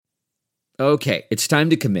Okay, it's time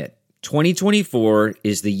to commit. 2024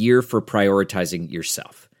 is the year for prioritizing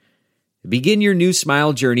yourself. Begin your new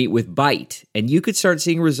smile journey with Byte, and you could start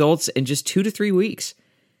seeing results in just 2 to 3 weeks.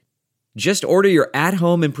 Just order your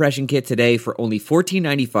at-home impression kit today for only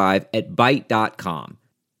 $14.95 at Byte.com.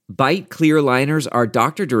 Byte clear liners are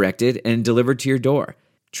doctor-directed and delivered to your door.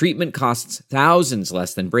 Treatment costs thousands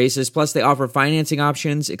less than braces, plus they offer financing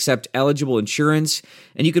options, accept eligible insurance,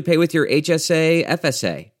 and you could pay with your HSA,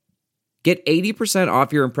 FSA. Get 80%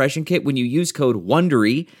 off your impression kit when you use code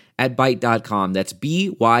WONDERY at Byte.com. That's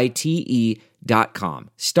BYTE.com.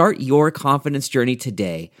 Start your confidence journey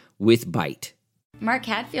today with Byte. Mark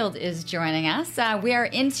Hatfield is joining us. We are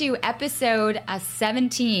into episode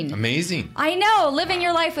 17. Amazing. I know, living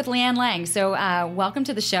your life with Leanne Lang. So welcome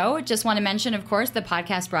to the show. Just want to mention, of course, the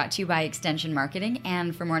podcast brought to you by Extension Marketing.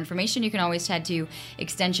 And for more information, you can always head to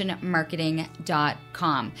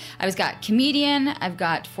extensionmarketing.com. I've got comedian, I've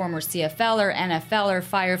got former CFLer, NFLer,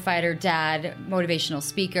 firefighter, dad, motivational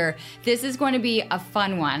speaker. This is going to be a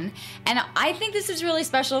fun one. And I think this is really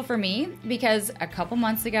special for me because a couple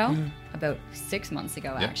months ago, about 6 months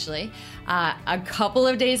ago, actually. A couple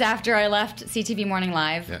of days after I left CTV Morning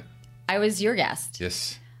Live, I was your guest.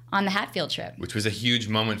 Yes. On the Hatfield trip. Which was a huge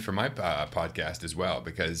moment for my podcast as well,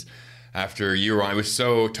 because after you were on, it was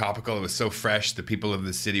so topical, it was so fresh. The people of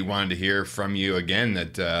the city wanted to hear from you again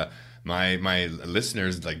that my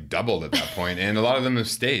listeners like doubled at that point, and a lot of them have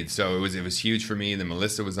stayed. So it was huge for me. Then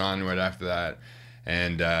Melissa was on right after that.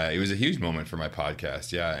 And it was a huge moment for my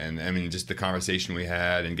podcast, And I mean, just the conversation we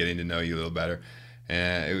had and getting to know you a little better,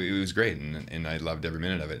 it was great, and I loved every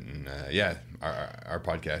minute of it. And our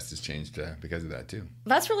podcast has changed because of that too.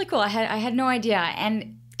 That's really cool. I had no idea,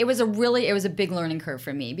 and it was a big learning curve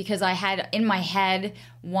for me because I had in my head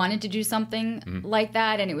wanted to do something like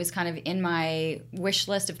that, and it was kind of in my wish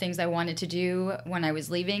list of things I wanted to do when I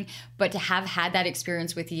was leaving. But to have had that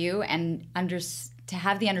experience with you and to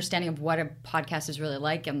have the understanding of what a podcast is really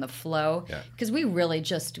like and the flow, because we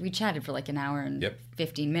chatted for like an hour and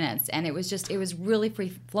 15 minutes, and it was really free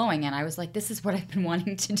flowing, and I was like, this is what I've been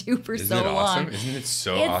wanting to do for so long. Isn't it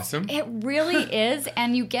so awesome? It really is,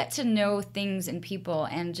 and you get to know things and people,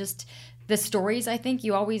 and just the stories. I think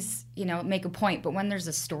you always make a point, but when there's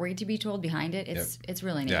a story to be told behind it, it's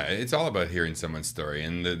really neat. Yeah, it's all about hearing someone's story,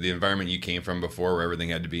 and the environment you came from before, where everything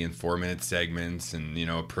had to be in 4-minute segments and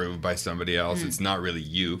approved by somebody else. It's not really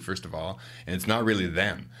you, first of all, and it's not really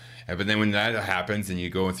them. But then when that happens and you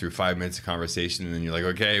go through 5 minutes of conversation, and then you're like,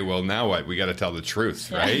 okay, well, now what? We got to tell the truth,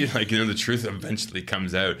 right? The truth eventually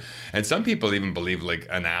comes out. And some people even believe like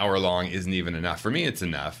an hour long isn't even enough. For me, it's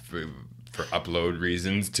enough. For upload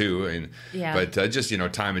reasons too, but just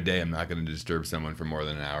time of day, I'm not going to disturb someone for more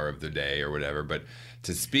than an hour of the day or whatever. But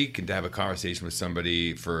to speak and to have a conversation with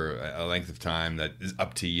somebody for a length of time that is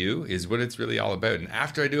up to you is what it's really all about. And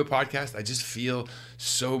after I do a podcast, I just feel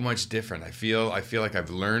so much different. I feel like I've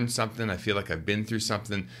learned something. I feel like I've been through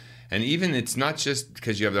something. And even it's not just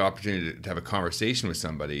because you have the opportunity to have a conversation with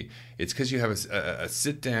somebody. It's because you have a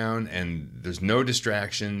sit down and there's no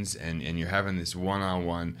distractions, and you're having this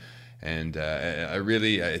one-on-one. And I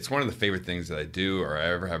really, it's one of the favorite things that I do or I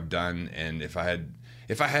ever have done. And if I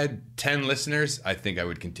had 10 listeners, I think I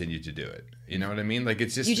would continue to do it. You know what I mean? Like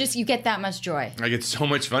it's just you get that much joy. I get so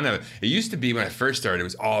much fun out of it. It used to be when I first started, it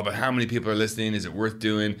was all about how many people are listening. Is it worth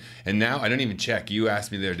doing? And now I don't even check. You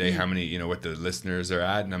asked me the other day how many, what the listeners are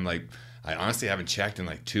at, and I'm like, I honestly haven't checked in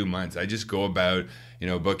like 2 months. I just go about,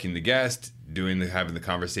 booking the guest, having the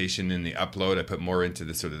conversation and the upload. I put more into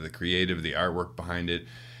the sort of the creative, the artwork behind it.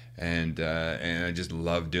 And I just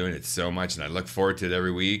love doing it so much, and I look forward to it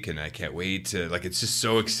every week, and I can't wait to, it's just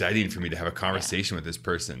so exciting for me to have a conversation with this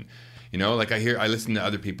person. I listen to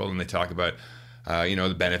other people and they talk about,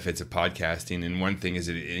 the benefits of podcasting, and one thing is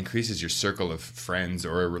it increases your circle of friends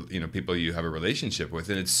or, people you have a relationship with,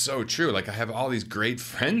 and it's so true. Like I have all these great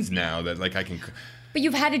friends now that I can... But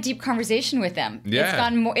you've had a deep conversation with them. Yeah.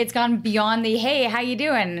 It's gone beyond the, hey, how you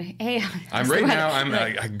doing? Hey. I'm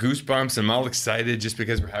goosebumps. I'm all excited just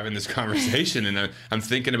because we're having this conversation. And I'm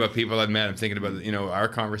thinking about people I've met. I'm thinking about, our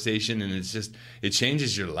conversation. And it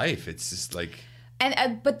changes your life. It's just like...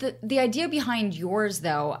 But the idea behind yours,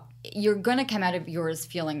 though, you're going to come out of yours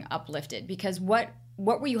feeling uplifted. Because what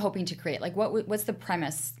were you hoping to create? Like, what's the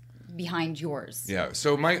premise behind yours? Yeah,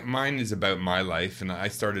 so mine is about my life, and I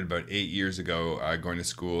started about 8 years ago going to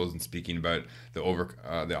schools and speaking about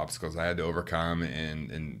the obstacles I had to overcome,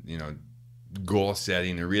 and goal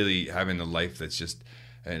setting, and really having a life that's just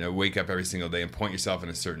wake up every single day and point yourself in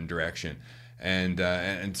a certain direction.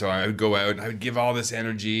 And so I would go out and I would give all this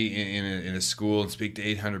energy in a school and speak to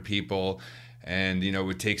 800 people. And, it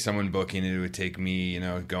would take someone booking it. It would take me,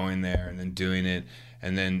 going there and then doing it.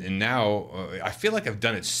 And now I feel like I've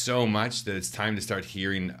done it so much that it's time to start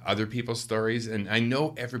hearing other people's stories. And I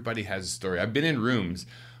know everybody has a story. I've been in rooms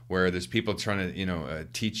where there's people trying to,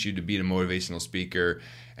 teach you to be a motivational speaker.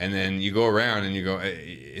 And then you go around and you go,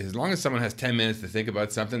 as long as someone has 10 minutes to think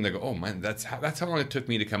about something, they go, oh, man, that's how long it took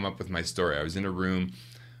me to come up with my story. I was in a room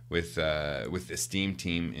with the STEAM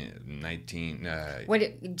team in 19.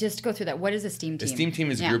 Just go through that. What is a STEAM team? A STEAM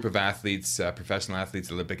team is a group of athletes, professional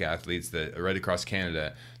athletes, Olympic athletes that are right across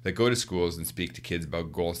Canada that go to schools and speak to kids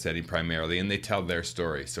about goal setting primarily, and they tell their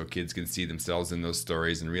story so kids can see themselves in those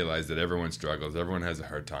stories and realize that everyone struggles, everyone has a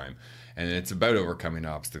hard time, and it's about overcoming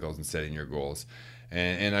obstacles and setting your goals.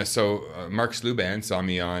 So Mark Sluban saw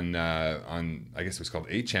me on I guess it was called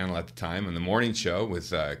 8 Channel at the time on the morning show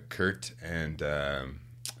with Kurt and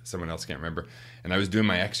someone else, can't remember. And I was doing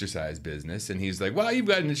my exercise business, and he's like, "Well, you've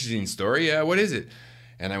got an interesting story. What is it?"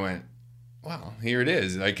 And I went, "Well, here it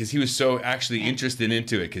is." Like, because he was so actually interested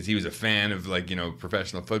into it, because he was a fan of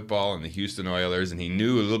professional football and the Houston Oilers, and he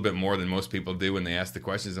knew a little bit more than most people do when they ask the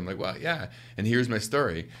questions. I'm like, "Well, yeah." And here's my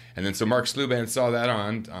story. And then so Mark Sluban saw that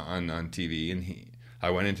on TV, and I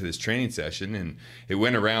went into this training session, and it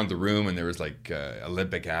went around the room, and there was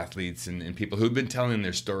Olympic athletes and people who'd been telling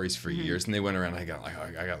their stories for years, and they went around. I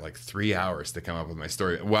got like 3 hours to come up with my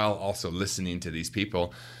story while also listening to these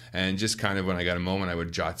people, and just kind of when I got a moment, I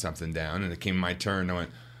would jot something down, and it came my turn. And I went,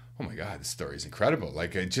 oh my God, this story is incredible!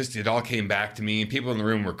 Like it all came back to me. People in the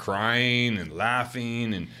room were crying and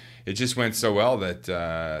laughing, and it just went so well that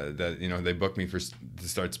they booked me to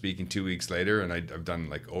start speaking 2 weeks later, and I've done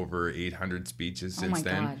like over 800 speeches since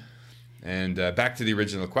then. God. And back to the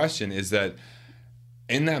original question is that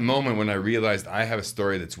in that moment when I realized I have a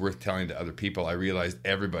story that's worth telling to other people, I realized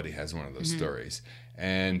everybody has one of those stories.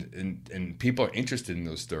 And people are interested in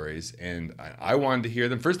those stories, and I wanted to hear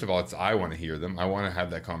them. First of all, I want to hear them. I want to have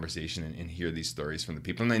that conversation and hear these stories from the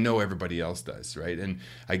people, and I know everybody else does, right? And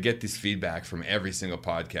I get this feedback from every single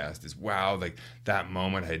podcast is, wow, like that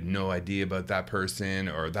moment, I had no idea about that person,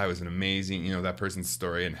 or that was an amazing, that person's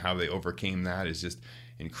story, and how they overcame that is just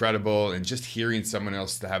incredible. And just hearing someone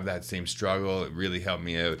else to have that same struggle, it really helped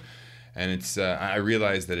me out. And it's I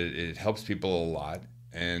realized that it helps people a lot.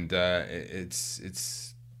 And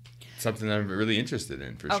it's something that I'm really interested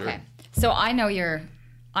in, for sure. Okay, so I know your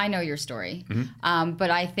story,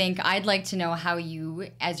 but I think I'd like to know how you,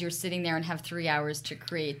 as you're sitting there and have 3 hours to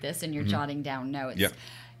create this, and you're jotting down notes.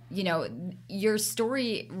 Yeah. Your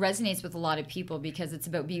story resonates with a lot of people because it's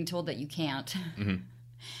about being told that you can't.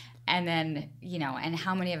 And then, and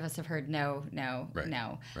how many of us have heard no,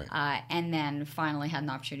 right. And then finally had an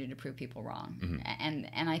opportunity to prove people wrong.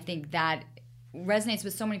 And I think that resonates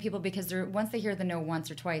with so many people because once they hear the no once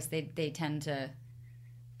or twice, they tend to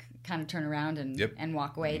kind of turn around and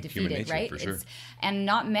walk away defeated, nature, right? For sure. And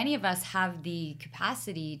not many of us have the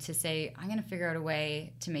capacity to say, I'm going to figure out a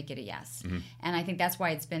way to make it a yes. And I think that's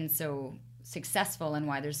why it's been so successful and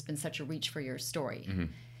why there's been such a reach for your story.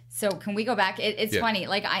 So can we go back? It's funny.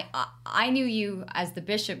 Like I knew you as the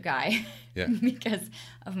Bishop guy because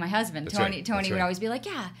of my husband. That's Tony right. Tony would always be like,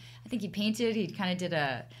 yeah, I think he painted. He kind of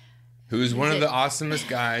did who's one of the awesomest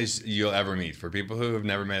guys you'll ever meet. For people who have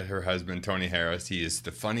never met her husband, Tony Harris, he is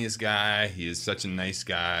the funniest guy. He is such a nice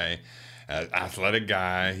guy, athletic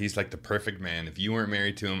guy. He's like the perfect man. If you weren't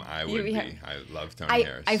married to him, I would be. I love Tony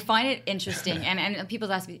Harris. I find it interesting, and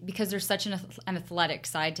people ask me, because there's such an athletic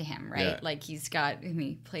side to him, right? Yeah. Like he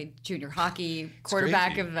played junior hockey,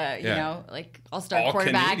 quarterback of all-star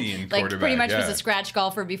quarterback. Canadian like quarterback, pretty much was a scratch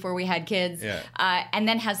golfer before we had kids. Yeah. And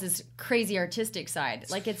then has this crazy artistic side.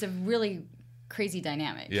 Like it's a really crazy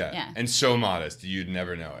dynamic. Yeah. And so modest, you'd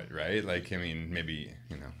never know it, right? Like, I mean, maybe,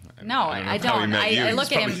 No, I don't. I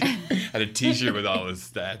look at him. Had a T-shirt with all his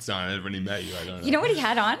stats on it when he met you. I don't know. You know what he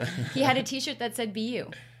had on? He had a T-shirt that said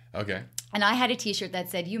 "BU." Okay. And I had a T-shirt that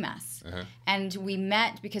said UMass. And we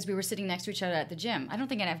met because we were sitting next to each other at the gym. I don't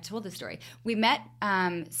think I've told this story. We met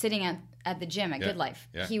sitting at the gym at Good Life.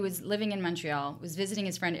 Yeah. He was living in Montreal, was visiting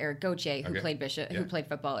his friend Eric Gauthier, who played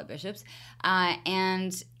football at Bishops.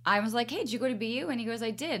 And I was like, hey, did you go to BU? And he goes, I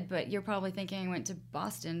did, but you're probably thinking I went to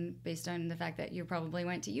Boston based on the fact that you probably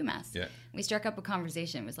went to UMass. Yeah. We struck up a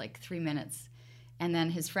conversation. It was like 3 minutes. And then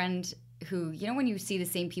his friend, who, when you see the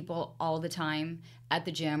same people all the time at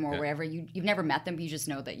the gym or wherever, you've never met them, but you just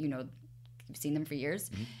know that you've seen them for years.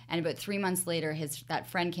 And about 3 months later, that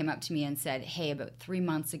friend came up to me and said, hey, about 3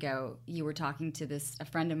 months ago, you were talking to a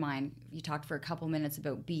friend of mine. You talked for a couple minutes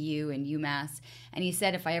about BU and UMass. And he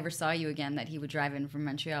said if I ever saw you again, that he would drive in from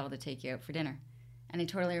Montreal to take you out for dinner. And I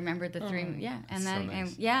totally remembered the three. Yeah. And so then,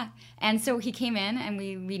 nice. And so he came in and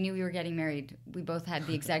we knew we were getting married. We both had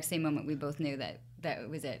the exact same moment. We both knew that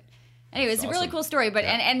was it. Anyway, it's a really awesome. cool story. But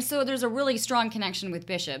and so there's a really strong connection with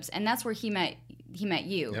Bishop's, and that's where he met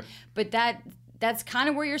you. Yep. But that's kind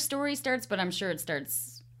of where your story starts, but I'm sure it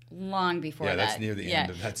starts long before that. Yeah, that's near the end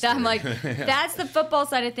of that So I'm story. like, that's the football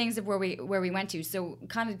side of things of where we went to. So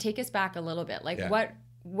kind of take us back a little bit. Like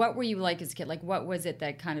what were you like as a kid? Like what was it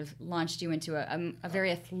that kind of launched you into a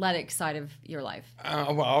very athletic side of your life?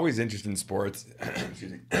 Well, always interested in sports.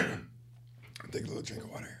 Excuse me. Take a little drink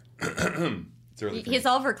of water. It's early for me. He's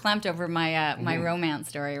all verklempt over my my romance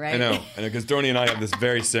story, right? I know, because Tony and I have this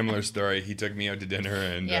very similar story. He took me out to dinner,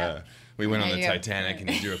 and we went on the Titanic, and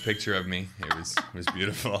he drew a picture of me. It was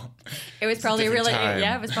beautiful. It was probably different really time.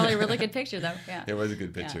 it was probably a really good picture though. Yeah, It was a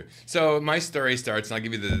good picture. So my story starts, and I'll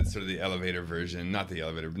give you the sort of the elevator version, not the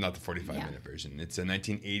 45-minute version. It's a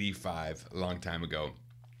 1985, a long time ago.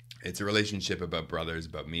 It's a relationship about brothers,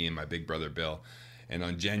 about me and my big brother Bill. And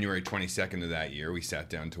on January 22nd of that year, we sat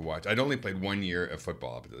down to watch. I'd only played 1 year of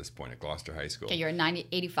football up to this point at Gloucester High School. Okay, you're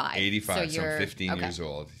 85. 85, so I'm 15 okay. years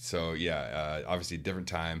old. So yeah, obviously different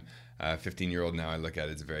time. 15-year-old now, I look at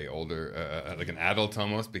it as very older, like an adult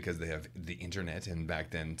almost, because they have the internet. And back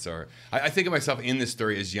then, so I think of myself in this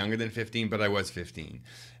story as younger than 15, but I was 15.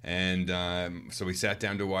 And so we sat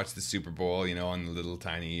down to watch the Super Bowl, on the little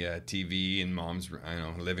tiny TV in Mom's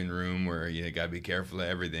living room, where you got to be careful of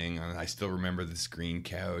everything. I still remember the screen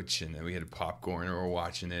couch, and then we had popcorn and we were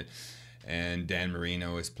watching it. And Dan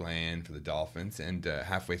Marino was playing for the Dolphins, and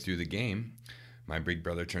halfway through the game, my big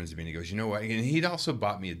brother turns to me and he goes, "You know what?" And he'd also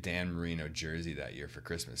bought me a Dan Marino jersey that year for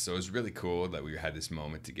Christmas. So it was really cool that we had this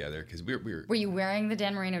moment together, because we were. Were you wearing the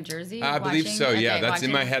Dan Marino jersey? I believe so. Okay, Yeah, that's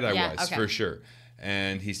in my head. I was okay. for sure.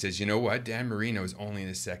 And he says, "You know what? Dan Marino is only in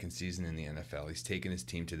his second season in the NFL. He's taken his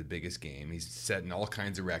team to the biggest game. He's setting all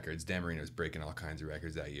kinds of records. Dan Marino's breaking all kinds of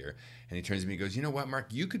records that year." And he turns to me and goes, "You know what, Mark?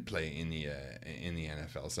 You could play in the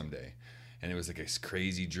NFL someday." And it was like a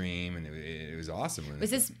crazy dream, and it was awesome. Was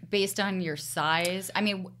this based on your size? I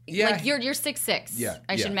mean, Yeah. like you're 6'6". Yeah,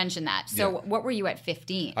 I should yeah. mention that. So Yeah. what were you at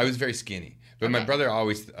 15? I was very skinny, but my Okay. brother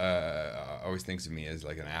always thinks of me as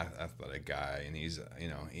like an athletic guy, and he's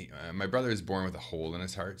my brother was born with a hole in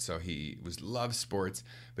his heart, so he loves sports,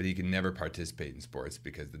 but he could never participate in sports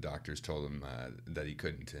because the doctors told him that he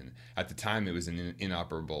couldn't. And at the time, it was an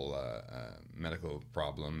inoperable medical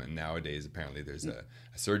problem, and nowadays apparently there's a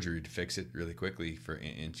surgery to fix it really quickly for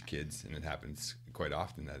inch kids, and it happens quite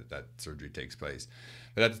often that surgery takes place.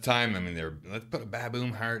 But at the time, I mean, let's put a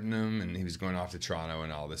baboon heart in him, and he was going off to Toronto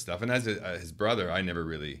and all this stuff. And as his brother, I never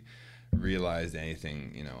really realized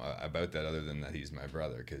anything, about that other than that he's my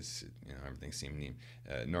brother, because everything seemed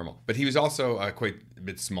normal. But he was also quite a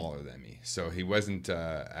bit smaller than me, so he wasn't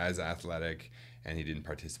as athletic, and he didn't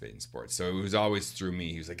participate in sports. So it was always through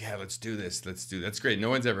me. He was like, "Yeah, let's do this. That's great." No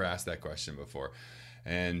one's ever asked that question before.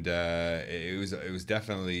 And it was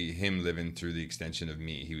definitely him living through the extension of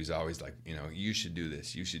me. He was always like, "You should do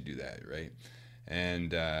this, you should do that," right?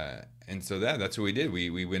 And so that's what we did.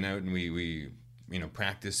 We went out and we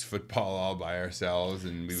practiced football all by ourselves,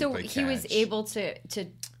 and we would play catch. So he was able to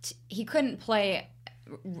he couldn't play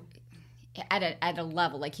at a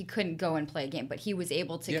level, like he couldn't go and play a game, but he was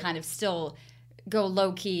able to kind of still go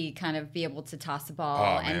low key, kind of be able to toss the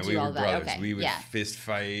ball and do all that. Brothers. Okay. We would fist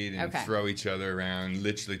fight and Okay. throw each other around,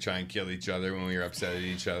 literally try and kill each other when we were upset at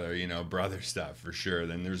each other. Brother stuff for sure.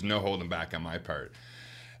 Then there's no holding back on my part.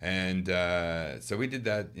 And so we did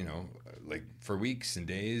that, like for weeks and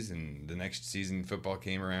days. And the next season, football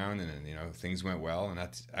came around, and things went well. And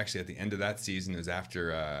that's actually at the end of that season. It was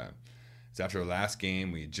after the last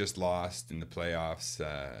game. We had just lost in the playoffs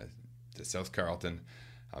to South Carlton.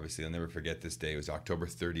 Obviously, I'll never forget this day. It was October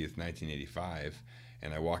 30th, 1985.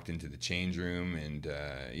 And I walked into the change room, and,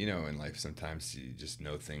 in life, sometimes you just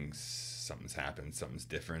know something's happened, something's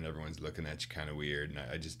different. Everyone's looking at you kind of weird. And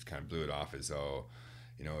I just kind of blew it off as though,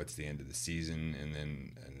 it's the end of the season. And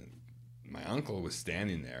then my uncle was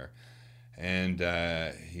standing there, and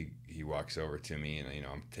he walks over to me, and,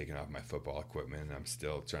 I'm taking off my football equipment, and I'm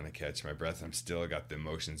still trying to catch my breath. I'm still got the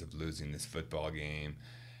emotions of losing this football game.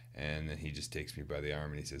 And then he just takes me by the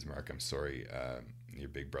arm and he says, "Mark, I'm sorry, your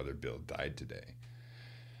big brother Bill died today."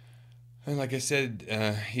 And like I said,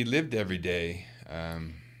 he lived every day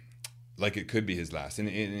like it could be his last. And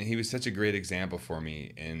he was such a great example for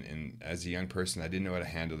me. And as a young person, I didn't know how to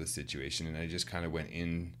handle the situation. And I just kind of went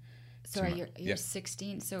in. Sorry, you're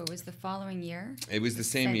 16, so it was the following year? It was the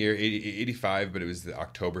same year, 85, but it was the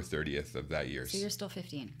October 30th of that year. So you're still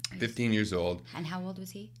 15. 15 years old. And how old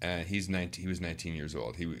was he? He was 19 years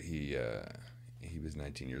old. He he was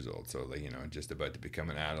 19 years old, so like, just about to become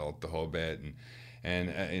an adult the whole bit.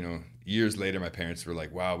 And years later, my parents were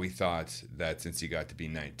like, wow, we thought that since he got to be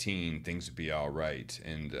 19, things would be all right,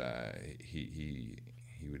 and he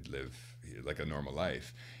would live like a normal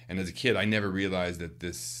life. And as a kid, I never realized that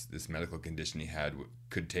this medical condition he had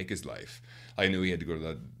could take his life. I knew he had to go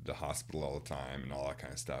to the hospital all the time and all that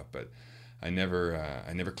kind of stuff, but I never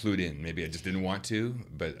clued in. Maybe I just didn't want to,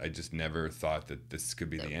 but I just never thought that this could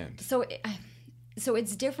be the end. So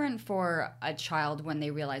it's different for a child when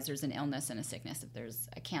they realize there's an illness and a sickness. If there's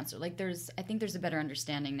a cancer, like I think there's a better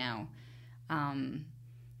understanding now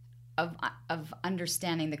of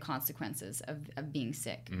understanding the consequences of being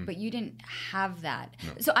sick. Mm-hmm. But you didn't have that.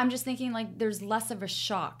 No. So I'm just thinking like there's less of a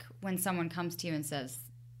shock when someone comes to you and says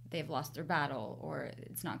they've lost their battle or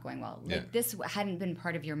it's not going well. Like this hadn't been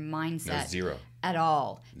part of your mindset zero at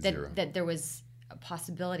all. Zero. That there was a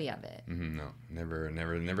possibility of it. Mm-hmm, no,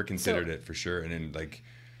 never considered it for sure. And then like,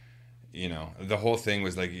 the whole thing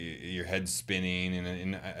was like your head's spinning,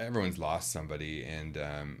 and everyone's lost somebody, and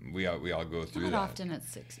we all go through that. Not often at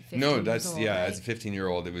 15 No, that's years old, right? As a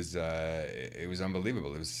 15-year-old, it was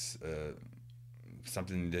unbelievable. It was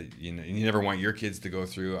something that you never want your kids to go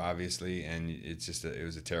through, obviously, and it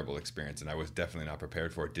was a terrible experience, and I was definitely not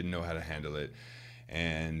prepared for it. Didn't know how to handle it.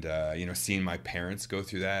 And, seeing my parents go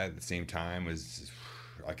through that at the same time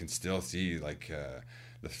I can still see, like,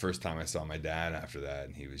 the first time I saw my dad after that,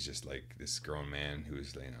 and he was just, like, this grown man who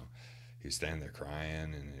was, he was standing there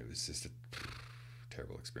crying, and it was just a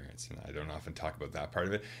terrible experience. And I don't often talk about that part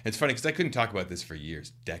of it. And it's funny because I couldn't talk about this for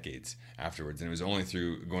years, decades afterwards, and it was only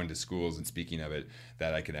through going to schools and speaking of it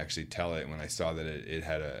that I could actually tell it when I saw that it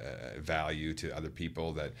had a value to other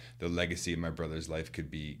people, that the legacy of my brother's life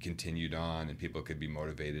could be continued on and people could be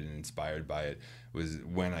motivated and inspired by it, was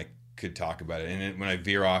when I could talk about it. And when I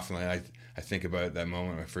veer off, and I think about that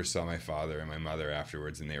moment when I first saw my father and my mother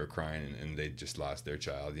afterwards, and they were crying and they just lost their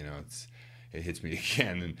child, it hits me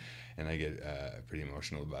again, and I get pretty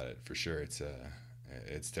emotional about it for sure.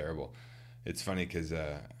 It's terrible. It's funny because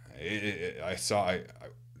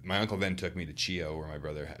my uncle then took me to Chio, where my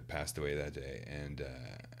brother had passed away that day, and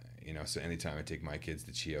so anytime I take my kids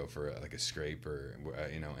to Chio for like a scrape or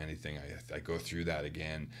anything, I go through that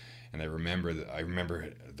again, and I remember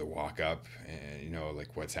the walk up, and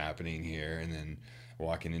like what's happening here, and then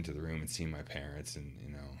walking into the room and seeing my parents,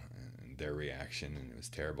 and their reaction, and it was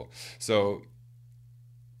terrible. So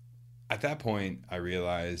at that point, I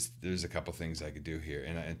realized there's a couple things I could do here,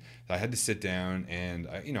 and I had to sit down, and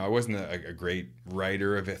I wasn't a great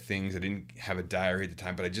writer of things. I didn't have a diary at the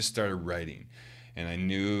time, but I just started writing, and I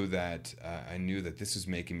knew that this was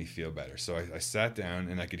making me feel better. So I sat down,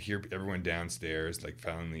 and I could hear everyone downstairs, like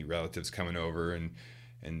family, relatives coming over, and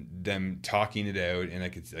them talking it out, and I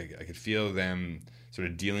could feel them sort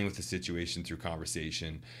of dealing with the situation through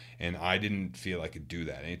conversation, and I didn't feel I could do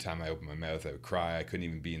that. Anytime I opened my mouth, I would cry. I couldn't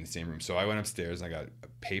even be in the same room. So I went upstairs, and I got a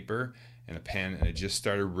paper and a pen, and I just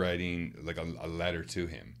started writing like a letter to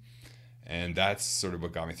him. And that's sort of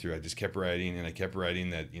what got me through. I just kept writing, and I kept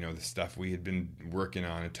writing that, the stuff we had been working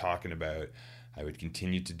on and talking about, I would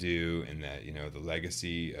continue to do, and that, the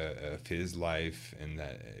legacy of his life, and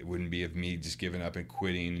that it wouldn't be of me just giving up and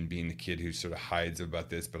quitting and being the kid who sort of hides about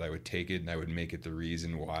this, but I would take it and I would make it the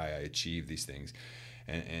reason why I achieved these things.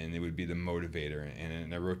 And it would be the motivator.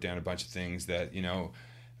 And I wrote down a bunch of things that,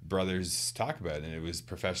 brothers talk about, and it was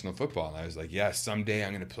professional football. And I was like, yeah, someday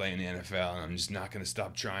I'm going to play in the NFL, and I'm just not going to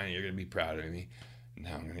stop trying. You're going to be proud of me.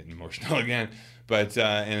 Now I'm going to get emotional again. But,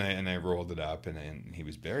 and I rolled it up, and he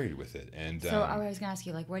was buried with it. And so I was going to ask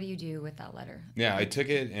you, like, what do you do with that letter? Yeah, I took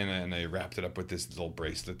it, and I wrapped it up with this little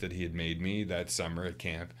bracelet that he had made me that summer at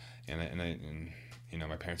camp. And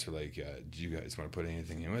my parents were like, do you guys want to put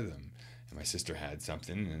anything in with them? And my sister had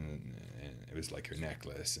something, and it was like her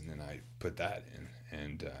necklace, and then I put that in,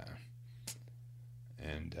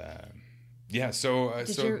 yeah. So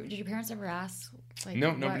did your parents ever ask? Like,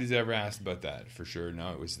 no, nobody's ever asked about that for sure.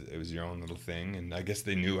 No, it was your own little thing, and I guess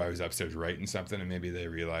they knew I was upstairs writing something, and maybe they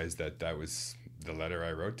realized that was the letter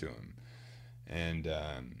I wrote to him, and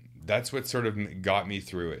that's what sort of got me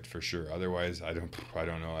through it for sure. Otherwise, I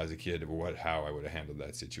don't know as a kid how I would have handled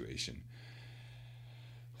that situation.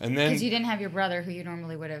 And then, because you didn't have your brother who you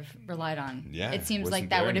normally would have relied on. Yeah, it seems like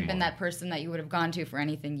that would have been that person that you would have gone to for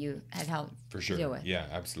anything you had helped deal with. Yeah,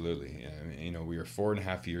 absolutely. Yeah, I mean, we were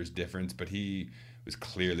 4.5 years difference, but he was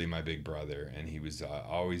clearly my big brother, and he was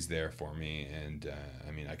always there for me. And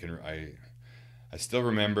I still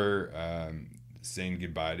remember saying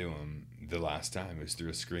goodbye to him the last time. It was through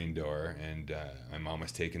a screen door, and my mom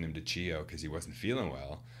was taking him to Chio because he wasn't feeling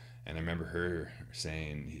well. And I remember her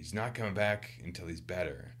saying, he's not coming back until he's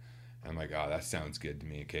better. I'm like, oh, that sounds good to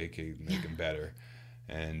me. Okay, make them better.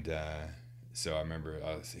 And so I remember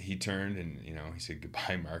he turned and, he said,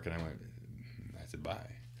 goodbye, Mark. And I said, bye.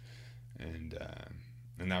 And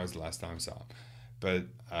that was the last time I saw him. But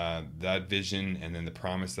that vision and then the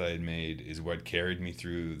promise that I had made is what carried me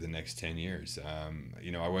through the next 10 years.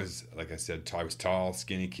 I was, like I said, I was tall,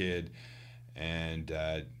 skinny kid, and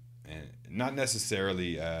not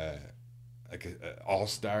necessarily like an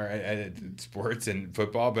all-star at sports and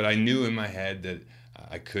football, but I knew in my head that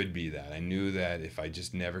I could be that. I knew that if I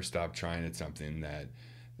just never stopped trying at something, that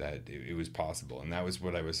it was possible. And that was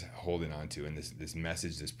what I was holding on to, and this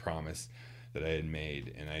message, this promise that I had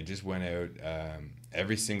made. And I just went out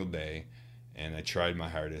every single day, and I tried my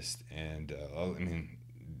hardest. And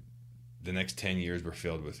the next 10 years were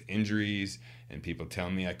filled with injuries and people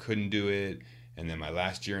telling me I couldn't do it. And then my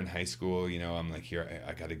last year in high school, I'm like, here,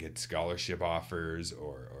 I got to get scholarship offers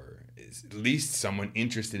or at least someone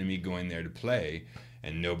interested in me going there to play.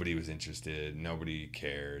 And nobody was interested. Nobody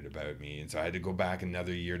cared about me. And so I had to go back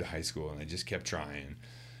another year to high school, and I just kept trying.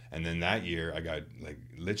 And then that year, I got like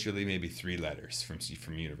literally maybe 3 letters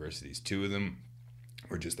from universities. 2 of them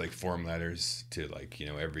were just like form letters to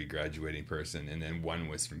every graduating person. And then one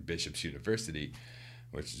was from Bishop's University,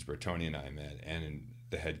 which is where Tony and I met. And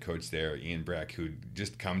the head coach there, Ian Breck, who'd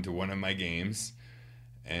just come to one of my games,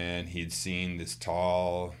 and he'd seen this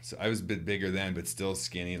tall, so I was a bit bigger then, but still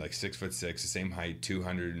skinny, like 6'6", the same height,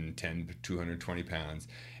 210, 220 pounds.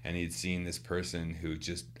 And he'd seen this person who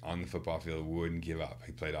just on the football field wouldn't give up.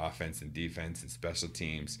 He played offense and defense and special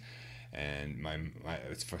teams. And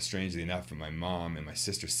it's strangely enough, but my mom and my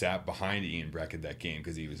sister sat behind Ian Breck at that game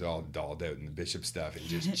because he was all dolled out in the Bishop stuff and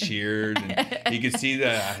just cheered. And you could see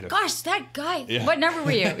that. Gosh, that guy! Yeah. What number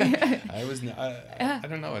were you? I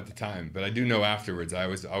don't know at the time, but I do know afterwards. I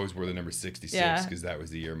always wore the number 66 because that was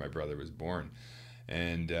the year my brother was born.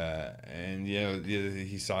 And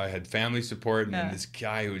he saw I had family support and this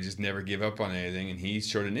guy who would just never give up on anything, and he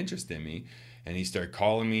showed an interest in me. And he started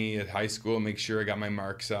calling me at high school, make sure I got my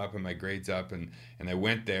marks up and my grades up. And I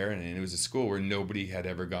went there, and it was a school where nobody had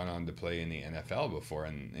ever gone on to play in the NFL before.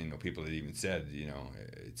 And, people had even said,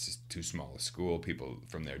 it's just too small a school. People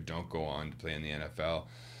from there don't go on to play in the NFL.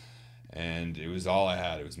 And it was all I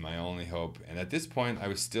had. It was my only hope. And at this point, I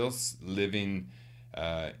was still living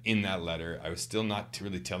in that letter. I was still not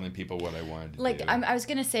really telling people what I wanted to do. I was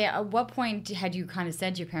going to say, at what point had you kind of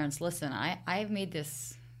said to your parents, listen, I've made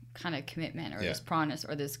this kind of commitment or this promise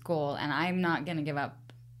or this goal, and I'm not going to give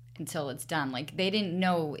up until it's done? Like, they didn't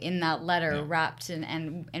know in that letter wrapped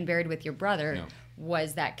and buried with your brother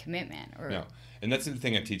was that commitment. No. And that's the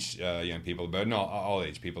thing I teach young people about, and all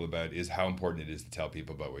age people about, is how important it is to tell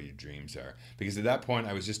people about what your dreams are. Because at that point,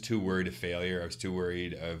 I was just too worried of failure. I was too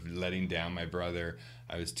worried of letting down my brother.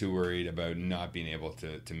 I was too worried about not being able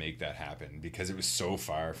to make that happen because it was so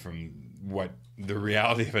far from what the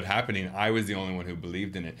reality of it happening. I was the only one who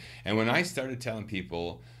believed in it. And when I started telling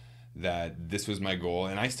people that this was my goal,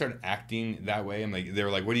 and I started acting that way, they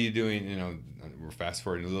were like, what are you doing? We're fast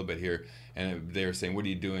forwarding a little bit here. And they were saying, what are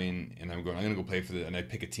you doing? And I'm going to go play for and I'd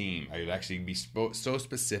pick a team. I would actually be so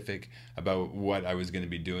specific about what I was going to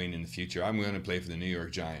be doing in the future. I'm going to play for the New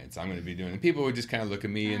York Giants. I'm going to be doing, and people would just kind of look at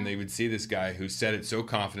me and they would see this guy who said it so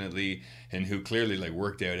confidently and who clearly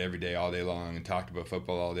worked out every day, all day long, and talked about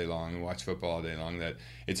football all day long and watched football all day long, that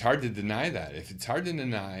it's hard to deny that. If it's hard to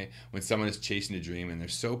deny when someone is chasing a dream and they're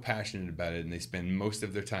so passionate about it and they spend most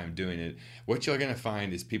of their time doing it, what you're going to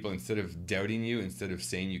find is people, instead of doubting you, instead of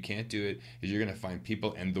saying you can't do it, is you're going to find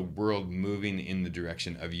people and the world moving in the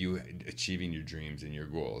direction of you achieving your dreams and your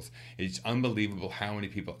goals. It's unbelievable how many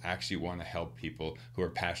people actually want to help people who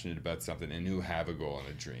are passionate about something and who have a goal and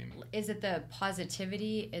a dream. Is it the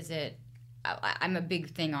positivity? Is it I'm a big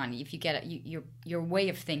thing on if you get it, your way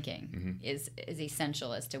of thinking is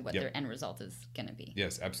essential as to what their end result is going to be.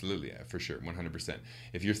 Yes, absolutely, for sure, 100%.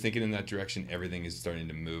 If you're thinking in that direction, everything is starting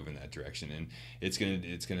to move in that direction, and it's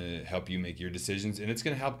gonna help you make your decisions, and it's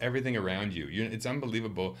gonna help everything around you. It's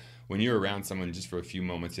unbelievable when you're around someone just for a few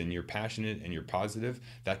moments and you're passionate and you're positive.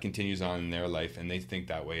 That continues on in their life, and they think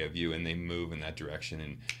that way of you, and they move in that direction.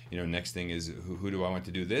 And next thing is who do I want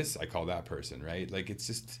to do this? I call that person, right? Like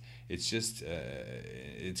it's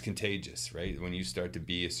contagious, right? When you start to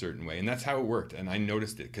be a certain way. And that's how it worked. And I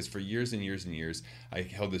noticed it because for years and years and years, I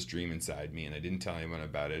held this dream inside me and I didn't tell anyone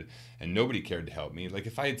about it, and nobody cared to help me. Like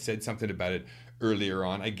if I had said something about it earlier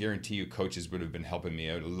on, I guarantee you coaches would have been helping me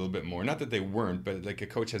out a little bit more. Not that they weren't, but like a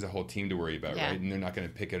coach has a whole team to worry about, right? And they're not going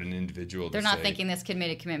to pick out an individual. They're not thinking this kid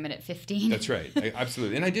made a commitment at 15. That's right.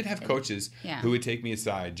 Absolutely. And I did have coaches who would take me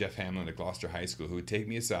aside, Jeff Hamlin at Gloucester High School, who would take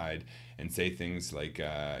me aside and say things like,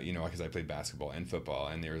 because I played basketball and football,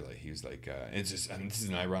 and he was like, it's just, this is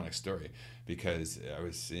an ironic story, because I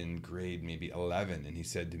was in grade maybe 11, and he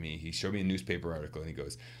said to me, he showed me a newspaper article, and he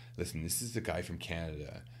goes, listen, this is the guy from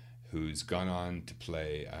Canada who's gone on to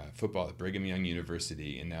play football at Brigham Young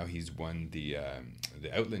University, and now he's won the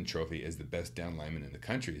Outland Trophy as the best down lineman in the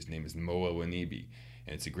country. His name is Mo Awanibi.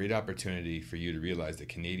 And it's a great opportunity for you to realize that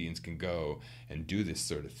Canadians can go and do this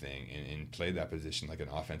sort of thing and play that position like an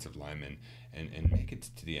offensive lineman and make it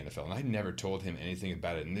to the NFL. And I never told him anything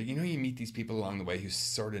about it. And you meet these people along the way who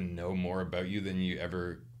sort of know more about you than you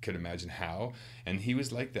ever could imagine how. And he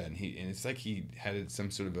was like that. And it's like he had some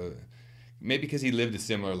sort of a... Maybe because he lived a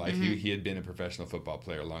similar life. Mm-hmm. He had been a professional football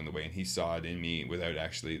player along the way, and he saw it in me without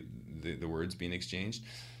actually the words being exchanged.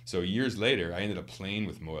 So years later, I ended up playing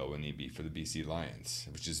with Mo Elwanibi for the BC Lions,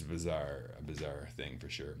 which is a bizarre thing for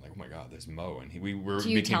sure. I'm like, oh my God, there's Mo, and we were. Do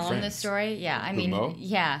you tell him this story? Yeah, I mean, Mo?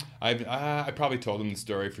 Yeah. I probably told him the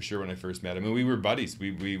story for sure when I first met him. I mean, we were buddies. We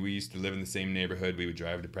used to live in the same neighborhood. We would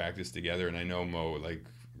drive to practice together, and I know Mo like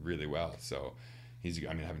really well. So. I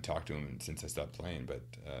haven't talked to him since I stopped playing, but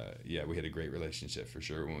we had a great relationship for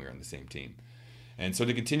sure when we were on the same team. And so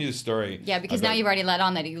to continue the story... Yeah, because now you've already let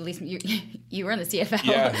on that you were in the CFL.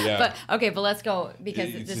 Yeah. But let's go,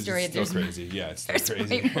 because the story... It's still crazy. Yeah, it's still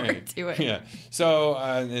crazy. Way more to it. Yeah. So,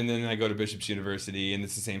 and then I go to Bishop's University, and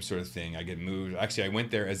it's the same sort of thing. I get moved. Actually, I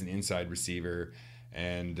went there as an inside receiver,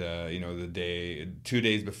 and, 2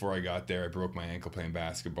 days before I got there, I broke my ankle playing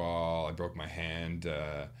basketball. I broke my hand...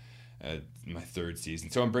 my third season.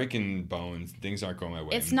 So I'm breaking bones. Things aren't going my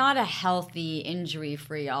way. It's not a healthy,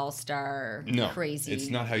 injury-free, all-star, crazy... it's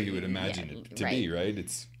not how you would imagine it to be, right?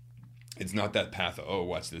 It's not that path of,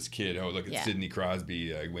 watch this kid. Oh, look at Sidney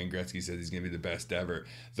Crosby. Wayne Gretzky says he's going to be the best ever.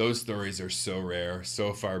 Those stories are so rare,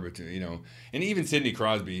 so far between, And even Sidney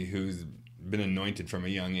Crosby, who's been anointed from a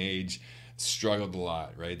young age, struggled a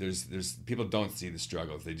lot, right? There's people don't see the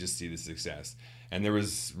struggles. They just see the success. And there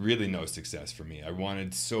was really no success for me. I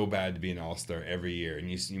wanted so bad to be an all-star every year.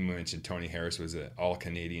 And you mentioned Tony Harris was an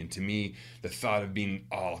all-Canadian. To me, the thought of being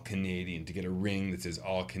all-Canadian, to get a ring that says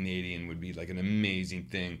all-Canadian would be like an amazing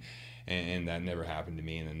thing. And that never happened to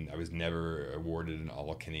me. And I was never awarded an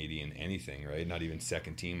all-Canadian anything, right? Not even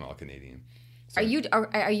second-team all-Canadian. So,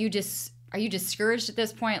 are you discouraged at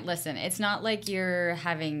this point? Listen, it's not like you're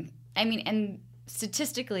having... and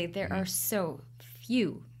statistically, there are so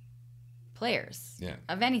few players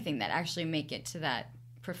of anything that actually make it to that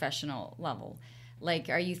professional level. Like,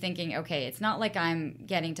 are you thinking, okay, it's not like I'm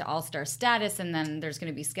getting to all-star status and then there's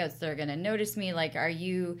going to be scouts that are going to notice me? Like, are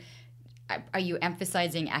you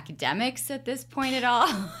emphasizing academics at this point at all?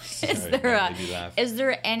 Is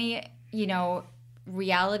there any,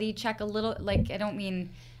 reality check a little? Like, I don't mean,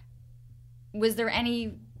 was there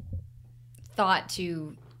any thought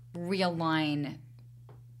to realign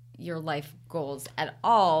your life goals at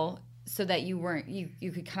all, so that you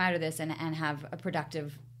could come out of this and have a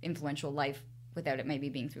productive, influential life without it maybe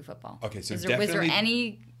being through football? Okay, so was there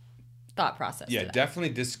any thought process? Yeah,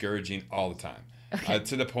 definitely discouraging all the time. Okay.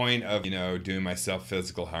 To the point of, doing myself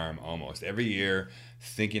physical harm almost. Every year,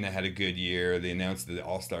 thinking I had a good year, they announce the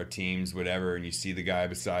all-star teams, whatever, and you see the guy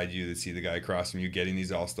beside you, see the guy across from you getting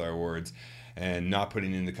these all-star awards, and not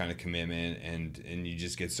putting in the kind of commitment, and you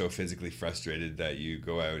just get so physically frustrated that you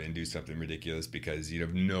go out and do something ridiculous because you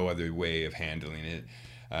have no other way of handling it.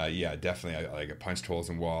 Definitely. I punched holes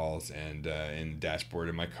in walls and in the dashboard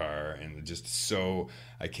of my car, and just so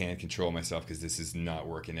I can't control myself because this is not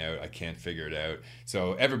working out. I can't figure it out.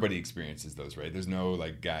 So everybody experiences those, right? There's no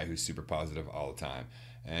guy who's super positive all the time.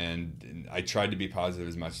 And I tried to be positive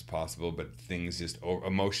as much as possible, but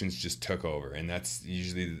emotions just took over, and that's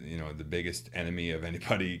usually the biggest enemy of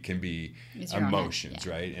anybody can be emotions,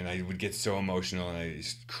 right? And I would get so emotional, and I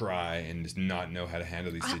just cry and just not know how to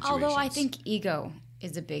handle these situations. Although I think ego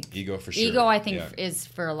is a big ego for sure. Ego, I think, is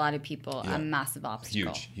for a lot of people a massive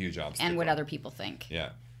obstacle. Huge obstacle. And what other people think. Yeah,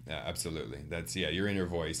 absolutely. That's your inner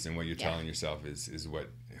voice, and what you're telling yourself is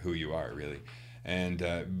who you are really.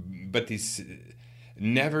 And but these.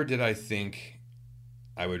 Never did I think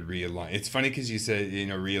I would realign. It's funny because you said,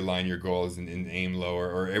 realign your goals and aim lower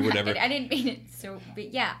or whatever. I didn't mean it so, but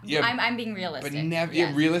I'm being realistic. But never,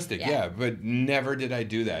 realistic, but never did I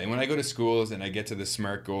do that. And when I go to schools and I get to the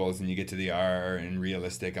SMART goals and you get to the R and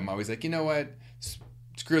realistic, I'm always like, you know what?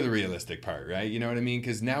 Screw the realistic part, right? You know what I mean?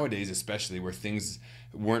 Because nowadays, especially where things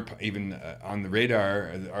weren't even on the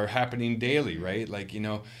radar are happening daily, right? Like,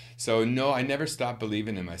 so no, I never stopped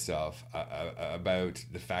believing in myself about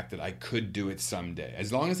the fact that I could do it someday.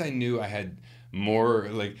 As long as I knew I had more,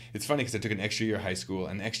 like, it's funny because I took an extra year of high school,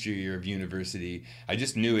 an extra year of university. I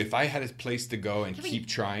just knew if I had a place to go and keep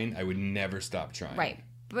trying, I would never stop trying. Right.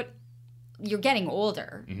 But you're getting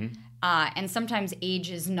older, and sometimes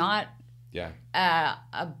age is not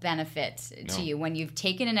a benefit to you when you've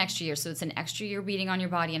taken an extra year. So it's an extra year beating on your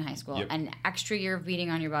body in high school, an extra year of beating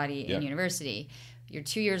on your body in university. You're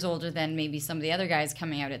 2 years older than maybe some of the other guys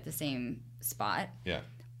coming out at the same spot. Yeah.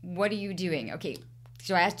 What are you doing? Okay,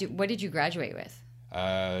 so I asked you, what did you graduate with?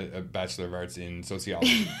 A Bachelor of Arts in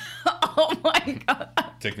Sociology. Oh my God.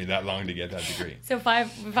 Took me that long to get that degree. So five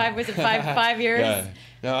was it 5 years? Yeah.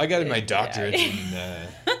 No, I got my doctorate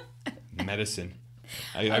in medicine.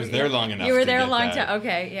 I was there long enough. You were there a a long time.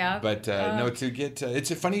 Okay, yeah. But no, to get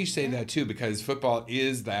it's funny you say that too, because football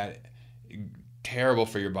is that terrible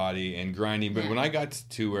for your body and grinding. But when I got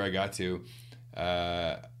to where I got to,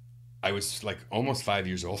 I was like almost 5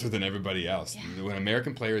 years older than everybody else. Yeah. When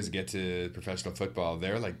American players get to professional football,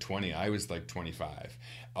 they're like 20. I was like 25.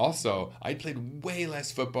 Also, I played way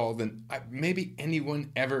less football than maybe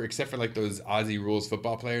anyone ever, except for like those Aussie rules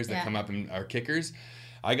football players that come up and are kickers.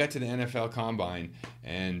 I got to the NFL Combine,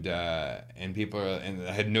 and people and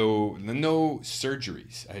I had no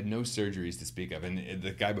surgeries. I had no surgeries to speak of, and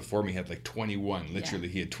the guy before me had like 21. Literally,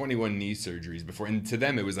 he had 21 knee surgeries before. And to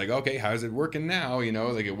them, it was like, okay, how's it working now?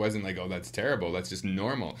 Like it wasn't like, oh, that's terrible. That's just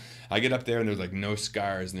normal. I get up there and there's like no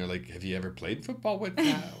scars, and they're like, have you ever played football?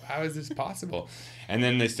 How is this possible? And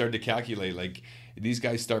then they started to calculate like. These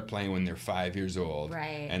guys start playing when they're 5 years old,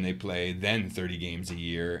 right? And they play then 30 games a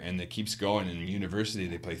year, and it keeps going. In university,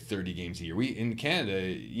 they play 30 games a year. We in Canada,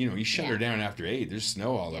 you shut her down after 8. There's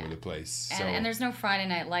snow all over the place. And there's no Friday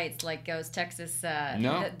night lights like goes Texas.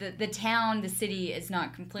 No, the town, the city is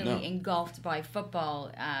not completely engulfed by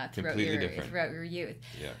football throughout your youth.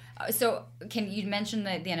 Yeah. So you mentioned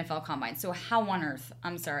the NFL Combine? So how on earth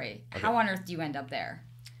do you end up there?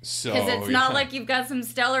 Because it's not like you've got some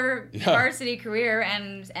stellar varsity career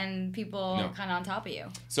and people kind of on top of you.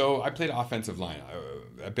 So I played offensive line.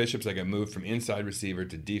 At Bishop's, I got moved from inside receiver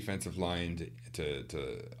to defensive line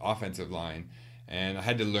to offensive line. And I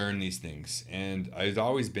had to learn these things. And I've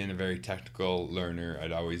always been a very technical learner.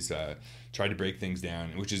 I'd always tried to break things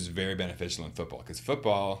down, which is very beneficial in football. Because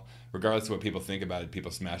football, regardless of what people think about it,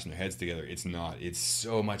 people smashing their heads together, it's not. It's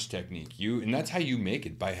so much technique. And that's how you make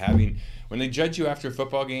it, by having... When they judge you after a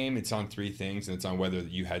football game, it's on 3 things, and it's on whether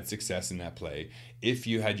you had success in that play, if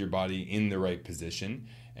you had your body in the right position,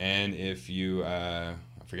 and if you... I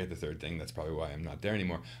forget the third thing. That's probably why I'm not there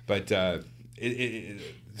anymore. But...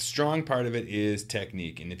 the strong part of it is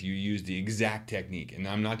technique, and if you use the exact technique, and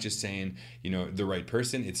I'm not just saying the right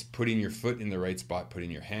person, it's putting your foot in the right spot,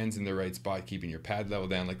 putting your hands in the right spot, keeping your pad level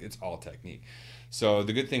down, like it's all technique. So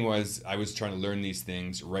the good thing was I was trying to learn these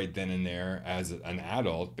things right then and there as an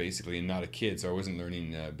adult, basically, and not a kid. So I wasn't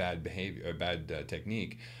learning bad behavior or bad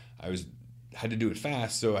technique. Had to do it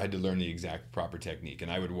fast, so I had to learn the exact proper technique.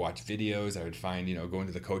 And I would watch videos. I would find, go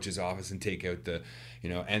into the coach's office and take out the,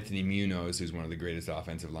 Anthony Munoz, who's one of the greatest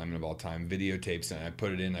offensive linemen of all time, videotapes, and I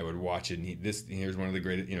put it in. I would watch it, and here's one of the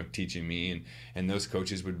greatest, teaching me, and those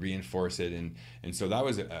coaches would reinforce it, and so that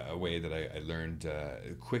was a way that I learned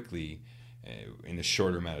quickly in a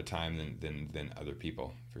shorter amount of time than other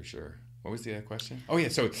people, for sure. What was the question? Oh yeah,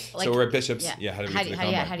 so we're at Bishop's. Yeah, how do you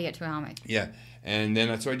get to a helmet? Yeah, and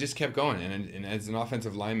then so I just kept going, and as an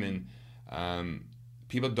offensive lineman,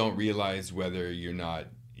 people don't realize whether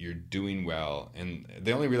you're doing well, and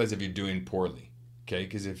they only realize if you're doing poorly. Okay,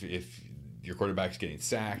 because if your quarterback's getting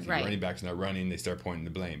sacked, your running back's not running, they start pointing the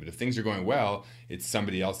blame. But if things are going well, it's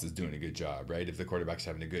somebody else that's doing a good job, right? If the quarterback's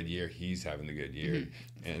having a good year, he's having a good year.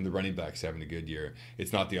 And the running back's having a good year.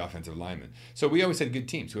 It's not the offensive lineman. So we always had good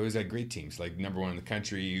teams. We always had great teams, like number 1 in the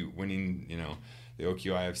country, winning, the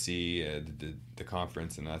OQIFC, the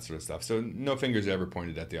conference, and that sort of stuff. So no fingers ever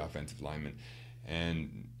pointed at the offensive lineman.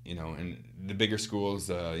 And and the bigger schools,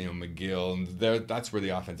 McGill, and that's where the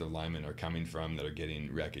offensive linemen are coming from that are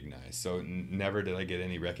getting recognized. So never did I get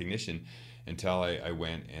any recognition until I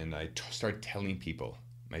went and I started telling people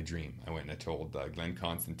my dream. I went and I told Glenn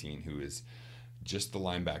Constantine, who is just the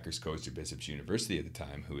linebackers coach at Bishop's University at the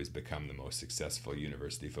time, who has become the most successful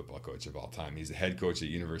university football coach of all time. He's the head coach at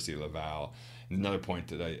University of Laval. And another point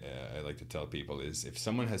that I like to tell people is if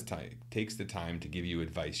someone takes the time to give you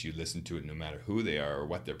advice, you listen to it no matter who they are or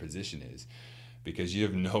what their position is. because you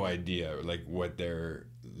have no idea like what their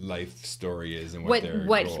life story is and what their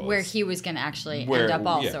goals. Where he was going to actually end up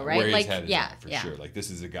also, right? Where like, his head is at, for sure. Like, this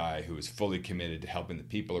is a guy who is fully committed to helping the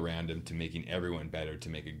people around him, to making everyone better, to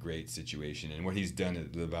make a great situation. And what he's done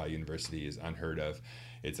at Laval University is unheard of.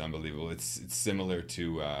 It's unbelievable. It's similar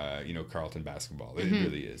to Carleton basketball. It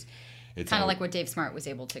really is. It's kind of like what Dave Smart was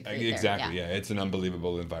able to create exactly there. Yeah, it's an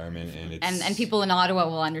unbelievable environment, and it's and people in Ottawa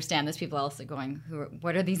will understand this. People also going,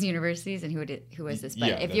 what are these universities and who is this?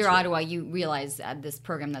 But if you're Ottawa, you realize this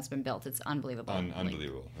program that's been built, it's unbelievable.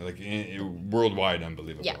 Unbelievable, like worldwide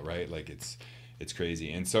unbelievable, right? Like it's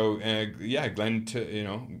crazy. And so Glenn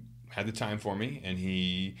had the time for me, and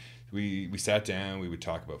we sat down. We would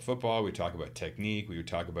talk about football. We'd talk about technique. We would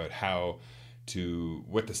talk about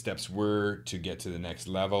what the steps were to get to the next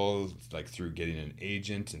level, like through getting an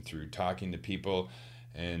agent and through talking to people.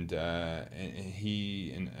 And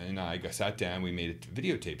he and I sat down. We made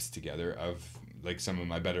videotapes together of like some of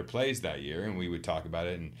my better plays that year, and we would talk about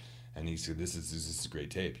it. And he said, "This is a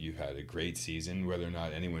great tape. You've had a great season, whether or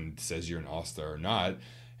not anyone says you're an all-star or not."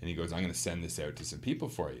 And he goes, "I'm going to send this out to some people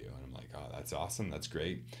for you." And I'm like, "Oh, that's awesome. That's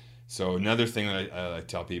great." So another thing that I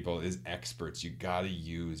tell people is experts. You got to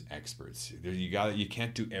use experts. You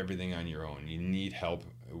can't do everything on your own. You need help,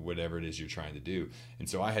 whatever it is you're trying to do. And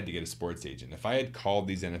so I had to get a sports agent. If I had called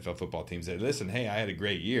these NFL football teams and said, "Listen, hey, I had a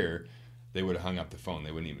great year," they would have hung up the phone.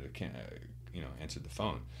 They wouldn't even answered the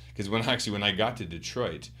phone. Because when I got to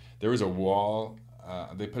Detroit, there was a wall.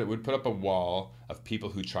 They would put up a wall of people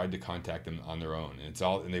who tried to contact them on their own, and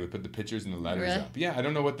they would put the pictures and the letters up. Yeah, I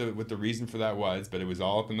don't know what the reason for that was, but it was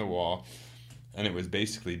all up in the wall, and it was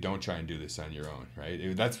basically, don't try and do this on your own,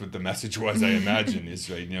 right? That's what the message was, I imagine, is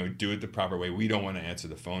right, do it the proper way. We don't want to answer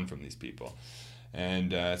the phone from these people,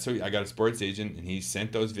 and so I got a sports agent, and he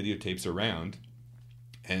sent those videotapes around,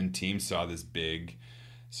 and teams saw this big,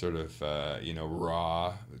 sort of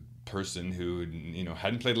raw person who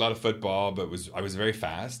hadn't played a lot of football, but I was very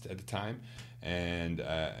fast at the time, and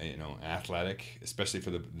athletic, especially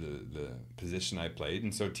for the position I played.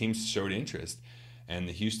 And so teams showed interest, and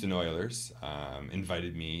the Houston Oilers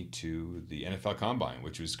invited me to the NFL Combine,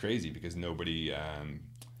 which was crazy because nobody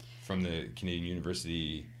from the Canadian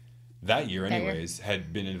University that year anyways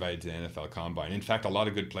had been invited to the NFL Combine. In fact, a lot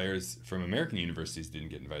of good players from American universities didn't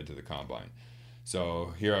get invited to the Combine.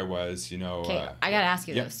 So here I was, Okay, I got to ask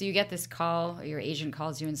you, though. So you get this call, or your agent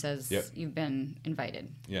calls you and says, you've been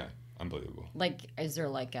invited. Yeah, unbelievable. Like, is there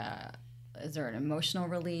an emotional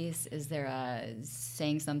release? Is there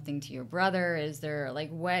saying something to your brother? Is there, like,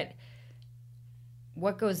 what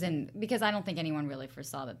goes in? Because I don't think anyone really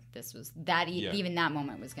foresaw that this was, even that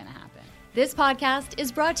moment was going to happen. This podcast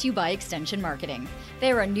is brought to you by Extension Marketing.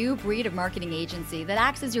 They're a new breed of marketing agency that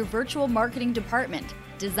acts as your virtual marketing department,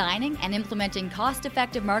 designing and implementing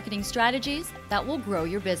cost-effective marketing strategies that will grow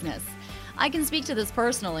your business. I can speak to this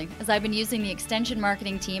personally, as I've been using the Extension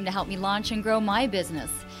Marketing team to help me launch and grow my business.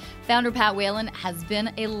 Founder Pat Whalen has been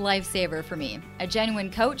a lifesaver for me, a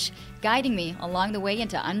genuine coach guiding me along the way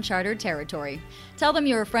into uncharted territory. Tell them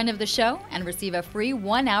you're a friend of the show and receive a free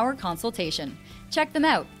 1-hour consultation. Check them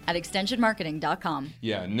out at extensionmarketing.com.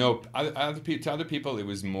 Yeah, no, to other people it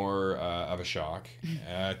was more of a shock.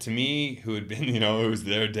 To me, who had been, who was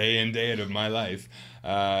there day in, day out of my life,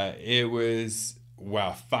 it was,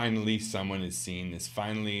 wow, finally someone has seen this.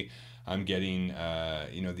 Finally, I'm getting,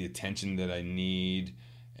 the attention that I need.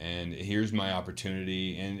 And here's my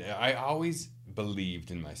opportunity. And I always believed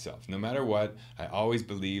in myself. No matter what, I always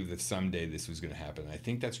believed that someday this was going to happen. I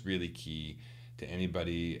think that's really key to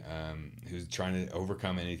anybody who's trying to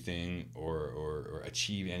overcome anything or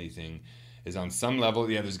achieve anything, is on some level,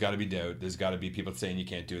 there's got to be doubt. There's got to be people saying you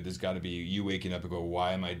can't do it. There's got to be you waking up and go,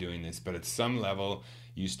 why am I doing this? But at some level,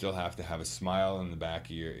 you still have to have a smile in the back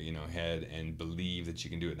of your head and believe that you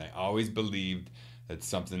can do it. And I always believed that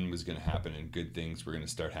something was going to happen and good things were going to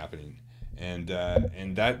start happening. And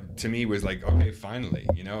that to me was like, okay, finally,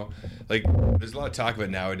 like there's a lot of talk about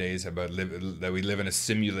nowadays about that we live in a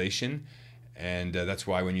simulation. And that's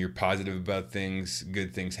why when you're positive about things,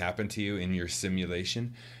 good things happen to you in your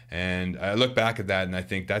simulation. And I look back at that and I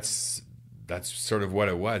think that's sort of what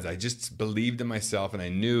it was. I just believed in myself, and I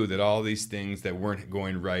knew that all these things that weren't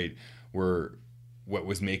going right were what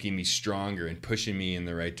was making me stronger and pushing me in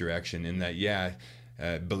the right direction. And that,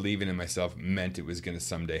 believing in myself meant it was going to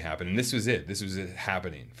someday happen. And this was it. This was it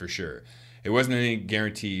happening for sure. It wasn't any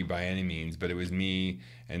guarantee by any means, but it was me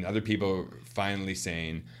and other people finally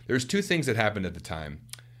saying, there's two things that happened at the time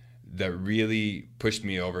that really pushed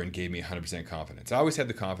me over and gave me 100% confidence. I always had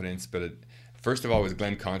the confidence, but first of all was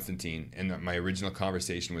Glenn Constantine, and my original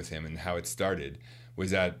conversation with him and how it started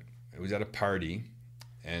was it was at a party,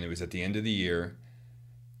 and it was at the end of the year.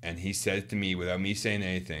 And he said to me, without me saying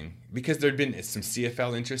anything, because there'd been some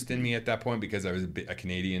CFL interest in me at that point, because I was a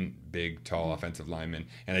Canadian, big, tall offensive lineman,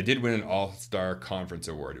 and I did win an All-Star Conference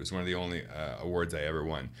award. It was one of the only awards I ever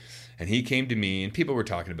won. And he came to me, and people were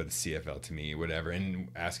talking about the CFL to me, whatever, and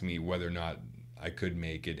asking me whether or not I could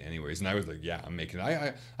make it anyways. And I was like, yeah, I'm making it.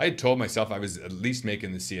 I had told myself I was at least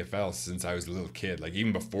making the CFL since I was a little kid, like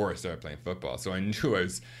even before I started playing football. So I knew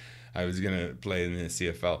I was going to play in the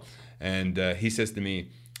CFL. And he says to me,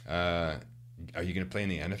 are you going to play in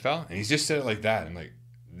the NFL? And he's just said it like that. I'm like,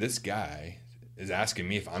 this guy is asking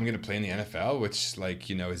me if I'm going to play in the NFL, which, like,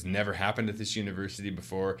 you know, has never happened at this university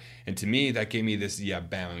before. And to me, that gave me this, yeah,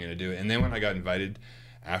 bam, I'm going to do it. And then when I got invited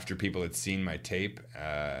after people had seen my tape,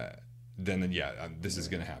 this is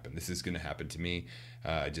going to happen. This is going to happen to me.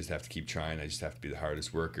 I just have to keep trying. I just have to be the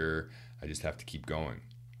hardest worker. I just have to keep going.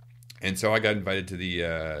 And so I got invited to the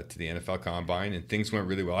NFL Combine, and things went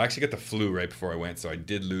really well. I actually got the flu right before I went, so I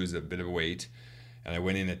did lose a bit of weight, and I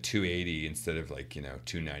went in at 280 instead of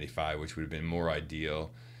 295, which would have been more ideal.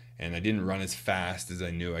 And I didn't run as fast as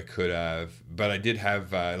I knew I could have, but I did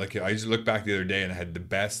have I just looked back the other day and I had the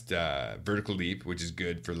best vertical leap, which is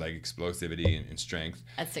good for like explosivity and strength.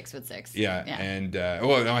 At 6'6". Yeah. And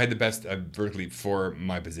I had the best vertical leap for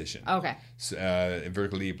my position. Okay. So,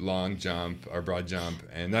 vertical leap, long jump, or broad jump,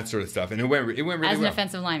 and that sort of stuff. And it went really well. As an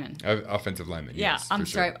offensive lineman. Offensive lineman. Yeah. Yes, I'm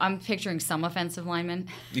sorry. Sure. I'm picturing some offensive linemen.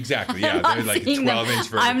 Exactly. Yeah. They're like 12-inch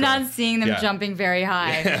vertical. I'm not seeing them jumping very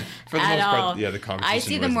high. Yeah. For the most part, yeah, the competition. I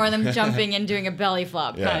see them more them jumping and doing a belly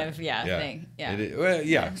flop kind of thing.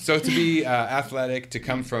 Yeah. So to be athletic, to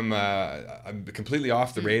come from completely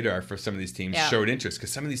off the radar for some of these teams showed interest,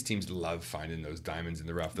 because some of these teams love finding those diamonds in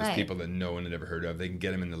the rough, those people that no one had ever heard of. They can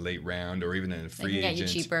get them in the late round or even in a free agent. They can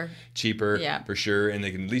get you cheaper, for sure, and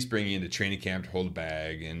they can at least bring you into training camp to hold a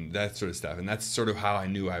bag and that sort of stuff. And that's sort of how I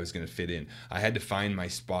knew I was going to fit in. I had to find my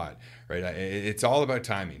spot. Right, it's all about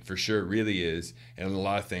timing, for sure. It really is, and a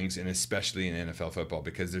lot of things, and especially in NFL football,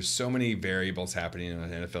 because there's so many variables happening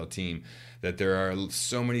on an NFL team that there are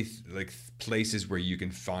so many places where you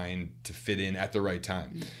can find to fit in at the right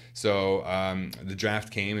time. So the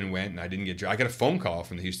draft came and went, and I didn't get drafted. I got a phone call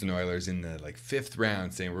from the Houston Oilers in the 5th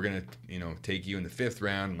round saying, we're going to take you in the 5th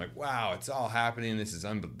round. I'm like, wow, it's all happening. This is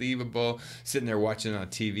unbelievable. Sitting there watching on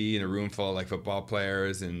TV in a room full of football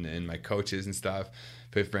players and my coaches and stuff.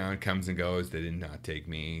 5th round comes and goes. They did not take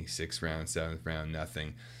me. 6th round, 7th round,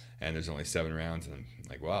 nothing. And there's only 7 rounds, and I'm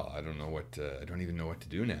like, well, I don't even know what to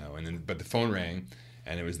do now. And then, but the phone rang,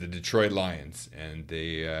 and it was the Detroit Lions, and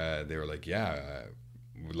they were like, yeah,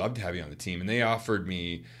 we'd love to have you on the team. And they offered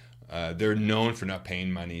me. They're known for not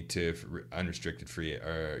paying money to unrestricted free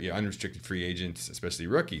agents, especially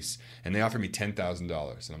rookies. And they offered me $10,000,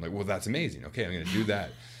 and I'm like, well, that's amazing. Okay, I'm going to do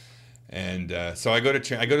that. And so I go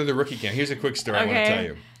to the rookie camp. Here's a quick story I want to tell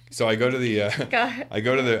you. So I go to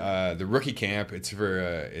the rookie camp. It's for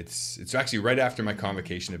it's actually right after my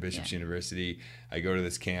convocation at Bishop's University. I go to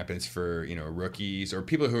this camp, and it's for rookies or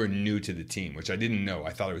people who are new to the team, which I didn't know.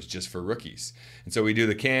 I thought it was just for rookies. And so we do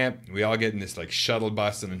the camp. We all get in this shuttle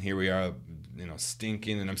bus, and then here we are,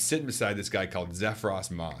 stinking. And I'm sitting beside this guy called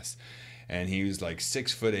Zephros Moss, and he was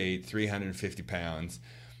 6'8", 350 pounds.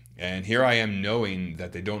 And here I am knowing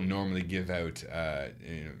that they don't normally give out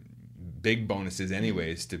big bonuses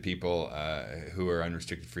anyways to people who are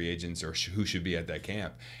unrestricted free agents or who should be at that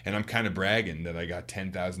camp. And I'm kind of bragging that I got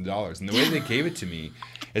 $10,000. And the way they gave it to me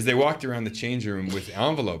is they walked around the change room with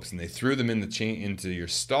envelopes and they threw them into your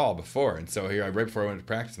stall before. And so here, right before I went to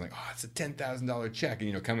practice, I'm like, oh, it's a $10,000 check.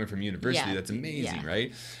 And coming from university, that's amazing,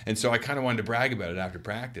 right? And so I kind of wanted to brag about it after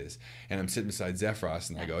practice. And I'm sitting beside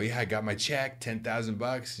Zephros, and I go, yeah, I got my check,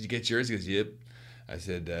 $10,000. Did you get yours? He goes, yep. I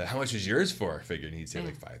said, how much was yours for? I figured he'd say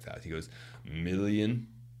 $5,000. He goes, $1 million.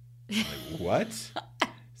 I'm like, what? He's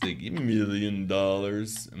like, $1 million.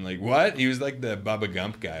 I'm like, what? He was like the Bubba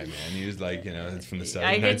Gump guy, man. He was like, it's from the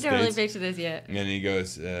Southern United States. I can totally picture this yet. And he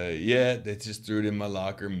goes, yeah, they just threw it in my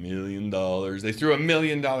locker, $1 million. They threw $1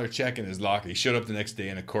 million check in his locker. He showed up the next day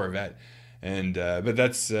in a Corvette. And but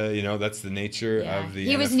that's that's the nature of the.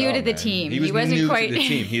 He was NFL, new to the team. He wasn't new to the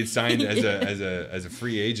team. He had signed as a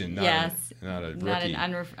free agent, not a rookie. Not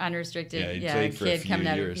an unrestricted played for kid coming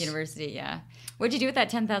out years. of university. Yeah. What'd you do with that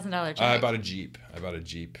 $10,000 check? I bought a Jeep.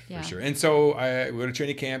 For sure. And so I went to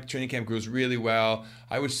training camp. Training camp goes really well.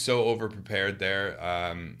 I was so over prepared there.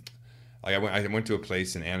 I went to a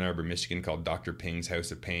place in Ann Arbor, Michigan called Dr. Ping's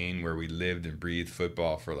House of Pain, where we lived and breathed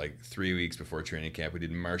football for 3 weeks before training camp. We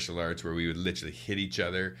did martial arts where we would literally hit each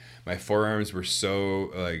other. My forearms were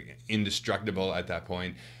so indestructible at that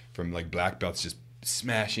point from black belts just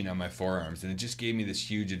smashing on my forearms, and it just gave me this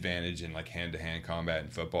huge advantage in like hand-to-hand combat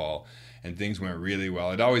and football, and things went really well.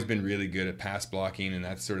 I'd always been really good at pass blocking and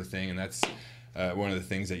that sort of thing, and that's one of the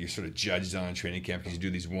things that you're sort of judged on in training camp, because you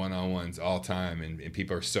do these one-on-ones all time, and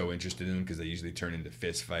people are so interested in them because they usually turn into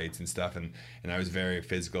fist fights and stuff, and I was very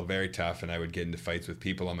physical, very tough, and I would get into fights with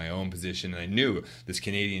people on my own position, and I knew this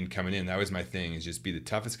Canadian coming in, that was my thing, is just be the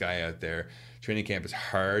toughest guy out there. Training camp is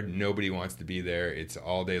hard. Nobody wants to be there. It's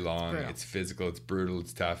all day long. It's physical. It's brutal.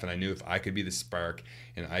 It's tough. And I knew if I could be the spark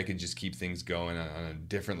and I could just keep things going on a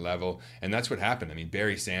different level. And that's what happened. I mean,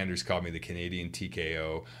 Barry Sanders called me the Canadian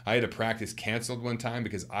TKO. I had a practice canceled one time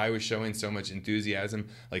because I was showing so much enthusiasm.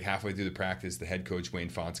 Like halfway through the practice, the head coach, Wayne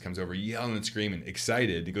Fonts, comes over yelling and screaming,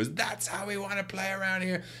 excited. He goes, "That's how we want to play around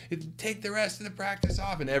here. Take the rest of the practice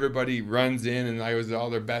off." And everybody runs in, and I was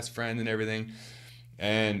all their best friend and everything.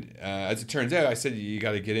 And as it turns out, I said, you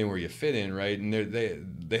got to get in where you fit in, right? And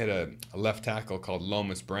they had a left tackle called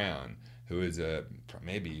Lomas Brown, who is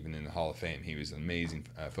maybe even in the Hall of Fame. He was an amazing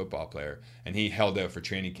football player, and he held out for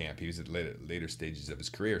training camp. He was at later stages of his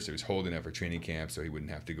career, so he was holding out for training camp so he wouldn't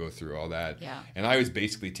have to go through all that. Yeah. And I was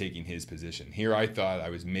basically taking his position. Here I thought I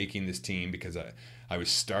was making this team because I was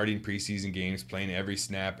starting preseason games, playing every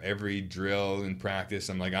snap, every drill in practice.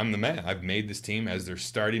 I'm like, I'm the man. I've made this team as their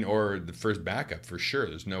starting or the first backup for sure.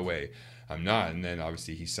 There's no way I'm not. And then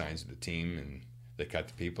obviously he signs with the team, and they cut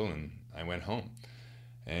the people, and I went home.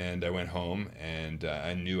 And I went home, and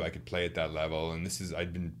I knew I could play at that level. And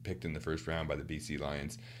I'd been picked in the first round by the BC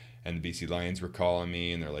Lions. And the BC Lions were calling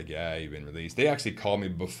me, and they're like, "Yeah, you've been released." They actually called me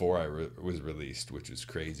before I was released, which was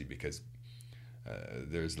crazy because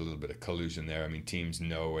there's a little bit of collusion there. I mean, teams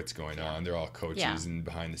know what's going on. They're all coaches and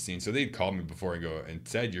behind the scenes. So they'd called me before and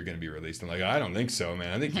said, "You're going to be released." I'm like, "I don't think so,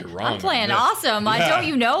 man. I think you're wrong." I'm playing awesome. Yeah. Don't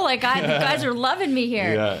you know? Like, you guys are loving me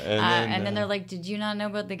here. Yeah. And then they're like, "Did you not know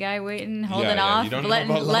about the guy waiting, holding off,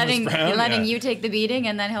 letting you take the beating,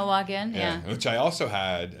 and then he'll walk in?" Yeah. Which I also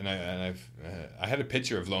had, and I had a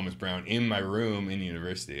picture of Lomas Brown in my room in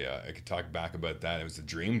university. I could talk back about that. It was a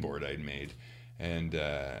dream board I'd made,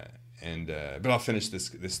 but I'll finish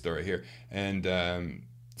this story here. And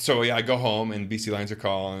so I go home, and BC Lions are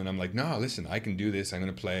calling, and I'm like, "No, listen, I can do this. I'm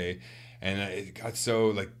going to play." And it got so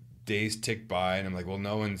like days ticked by, and I'm like, "Well,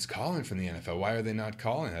 no one's calling from the NFL. Why are they not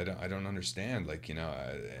calling? I don't understand. Like,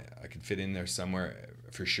 I could fit in there somewhere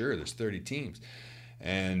for sure. There's 30 teams."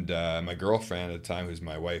 And my girlfriend at the time, who's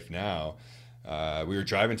my wife now, we were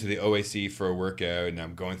driving to the OAC for a workout, and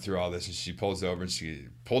I'm going through all this, and she pulls over, and she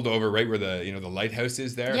pulled over right where the lighthouse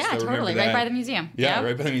is there. Yeah, totally, right by the museum. Yeah,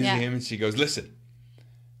 right by the museum, and she goes, "Listen,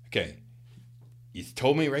 okay, you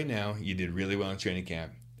told me right now you did really well in training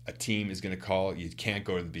camp. A team is going to call. You can't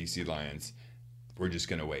go to the BC Lions. We're just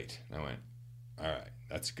going to wait." And I went, "All right,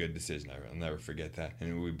 that's a good decision. I'll never forget that."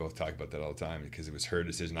 And we both talk about that all the time because it was her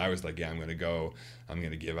decision. I was like, "Yeah, I'm going to go. I'm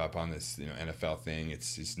going to give up on this NFL thing.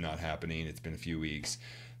 It's just not happening. It's been a few weeks,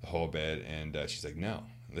 the whole bit." And she's like, "No,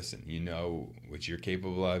 listen, you know what you're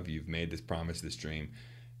capable of. You've made this promise, this dream.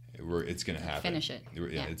 It's going to happen. Finish it.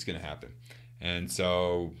 Yeah, it's going to happen." And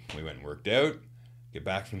so we went and worked out, get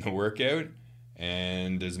back from the workout,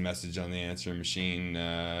 and there's a message on the answering machine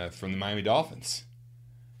from the Miami Dolphins.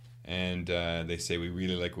 And they say, "We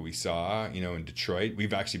really like what we saw, in Detroit.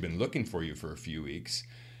 We've actually been looking for you for a few weeks."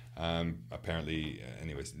 Apparently,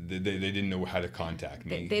 anyways, they didn't know how to contact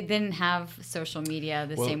me. They didn't have social media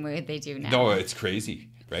the same way they do now. No, it's crazy,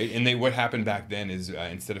 right? And what happened back then is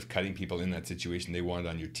instead of cutting people in that situation they wanted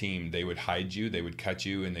on your team, they would hide you, they would cut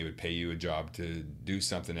you, and they would pay you a job to do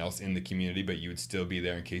something else in the community, but you would still be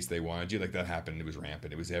there in case they wanted you. Like, that happened. It was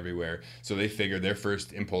rampant. It was everywhere. So they figured their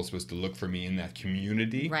first impulse was to look for me in that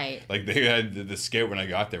community. Right. Like, they had the scout when I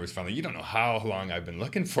got there was finally, "You don't know how long I've been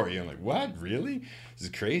looking for you." I'm like, "What? Really? This is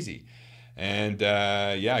crazy." And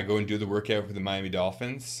I go and do the workout for the Miami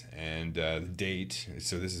Dolphins, and the date,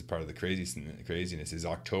 so this is part of the craziness, is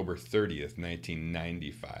October 30th,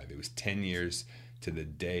 1995. It was 10 years to the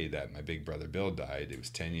day that my big brother Bill died. It was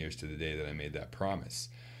 10 years to the day that I made that promise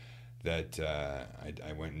that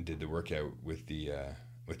I went and did the workout with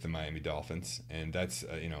the Miami Dolphins. And that's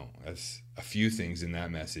that's a few things in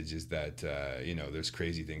that message, is that there's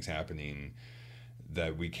crazy things happening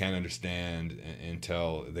that we can't understand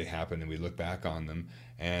until they happen and we look back on them.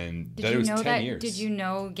 And it was 10 years. Did you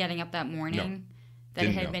know getting up that morning that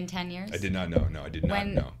it had been 10 years? I did not know. No, I did not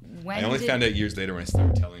know. I only found out years later when I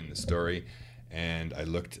started telling the story. And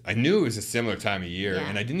I knew it was a similar time of year,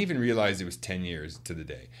 and I didn't even realize it was 10 years to the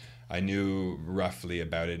day. I knew roughly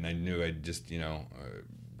about it, and I knew I'd just,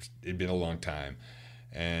 it'd been a long time.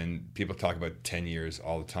 And people talk about 10 years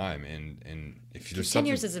all the time, and if there's 10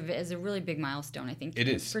 years is a really big milestone, I think. It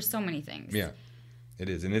is for so many things. Yeah, It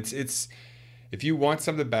is. And it's if you want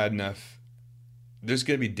something bad enough, there's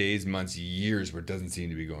going to be days, months, years where it doesn't seem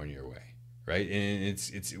to be going your way, right? And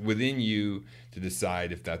it's within you to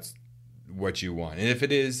decide if that's what you want. And if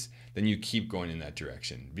it is, then you keep going in that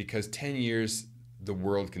direction, because 10 years, the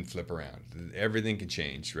world can flip around. Everything can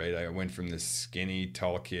change, right? I went from this skinny,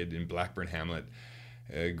 tall kid in Blackburn Hamlet,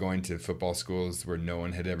 going to football schools where no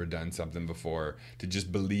one had ever done something before, to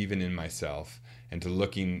just believing in myself, and to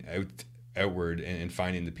looking outward and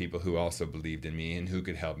finding the people who also believed in me and who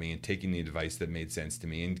could help me, and taking the advice that made sense to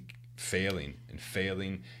me, and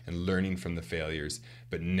failing and learning from the failures,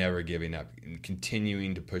 but never giving up, and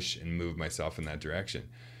continuing to push and move myself in that direction.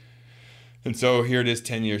 And so here it is,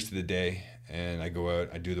 10 years to the day, and I go out,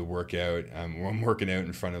 I do the workout. I'm working out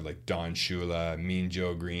in front of like Don Shula, Mean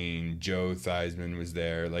Joe Green, Joe Theismann was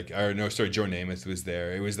there, Joe Namath was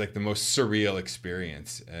there. It was like the most surreal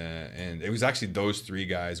experience. And it was actually those three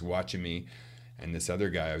guys watching me, and this other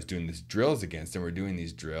guy I was doing these drills against, and we're doing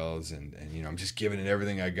these drills, and I'm just giving it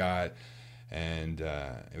everything I got. And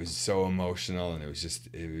it was so emotional, and it was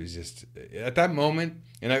just at that moment.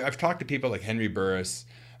 And I've talked to people like Henry Burris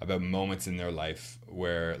about moments in their life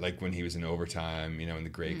where, like when he was in overtime, in the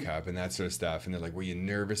Grey Cup and that sort of stuff. And they're like, were you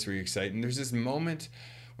nervous? Were you excited? And there's this moment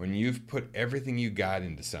when you've put everything you got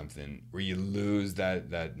into something where you lose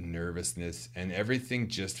that nervousness, and everything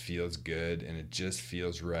just feels good, and it just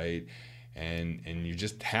feels right. And you're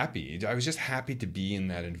just happy. I was just happy to be in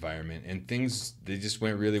that environment, and they just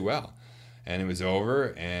went really well. And it was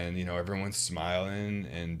over, and everyone's smiling,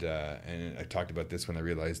 and I talked about this when I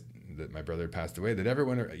realized that my brother had passed away, that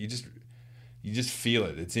everyone, you just feel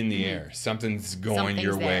it. It's in the air. Something's going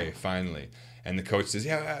your way finally. And the coach says,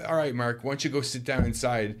 yeah, all right, Mark, why don't you go sit down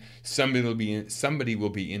inside? Somebody will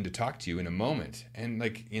be in to talk to you in a moment. And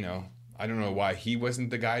I don't know why he wasn't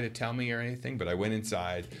the guy to tell me or anything, but I went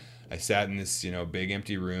inside. I sat in this, big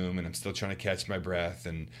empty room, and I'm still trying to catch my breath,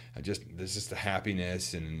 and there's just a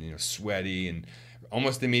happiness, and sweaty, and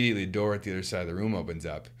almost immediately the door at the other side of the room opens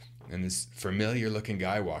up, and this familiar-looking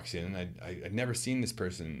guy walks in, and I'd never seen this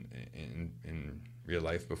person in real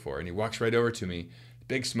life before, and he walks right over to me,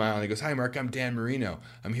 big smile, and he goes, "Hi, Mark, I'm Dan Marino.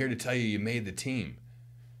 I'm here to tell you made the team."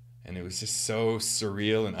 And it was just so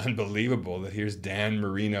surreal and unbelievable that here's Dan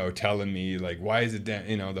Marino telling me, like, why is it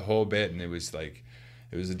Dan, the whole bit, and it was like,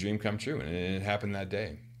 it was a dream come true, and it happened that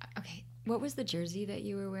day. Okay. What was the jersey that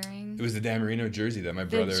you were wearing? It was the Dan Marino jersey that my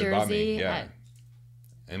brother had bought me. Yeah.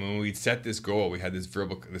 And when we set this goal, we had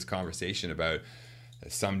this conversation about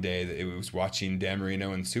someday that it was watching Dan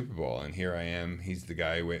Marino in the Super Bowl, and here I am. He's the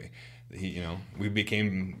guy. We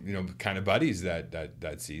became kind of buddies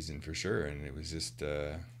that season for sure, and it was just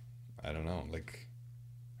I don't know, like,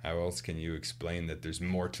 how else can you explain that there's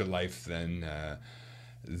more to life than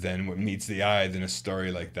what meets the eye, than a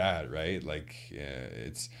story like that, right? Like,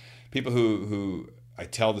 it's people who I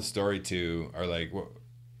tell the story to are like, well,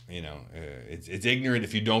 it's ignorant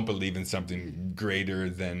if you don't believe in something greater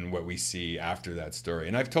than what we see after that story.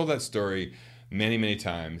 And I've told that story many, many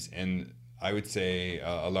times, and I would say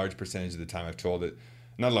a large percentage of the time I've told it,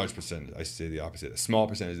 not a large percentage, I say the opposite, a small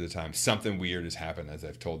percentage of the time, something weird has happened as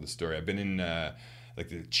I've told the story. I've been in like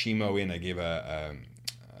the Chimo Inn. I gave a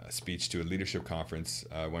speech to a leadership conference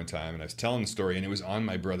one time, and I was telling the story, and it was on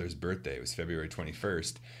my brother's birthday. It was February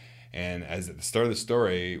 21st. And as at the start of the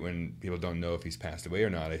story, when people don't know if he's passed away or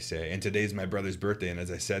not, I say, and today's my brother's birthday. And as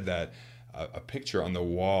I said that, a picture on the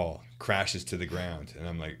wall crashes to the ground. And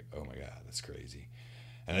I'm like, oh my God, that's crazy.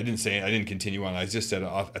 And I didn't continue on. I just said,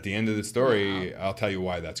 at the end of the story, I'll tell you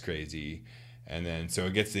why that's crazy. And then, so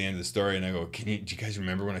it gets to the end of the story, and I go, do you guys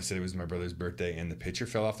remember when I said it was my brother's birthday and the picture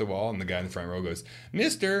fell off the wall? And the guy in the front row goes,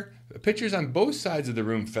 "Mister, the pictures on both sides of the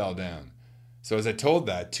room fell down." So as I told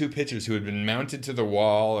that, two pictures who had been mounted to the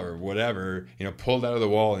wall or whatever, pulled out of the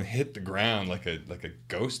wall and hit the ground like a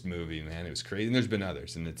ghost movie, man. It was crazy. And there's been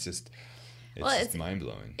others, and it's just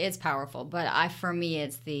mind-blowing. It's powerful, but for me,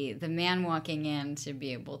 it's the man walking in to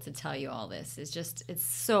be able to tell you all this. It's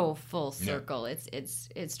so full circle. Yeah.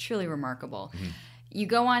 It's truly remarkable. Mm-hmm. You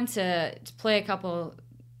go on to play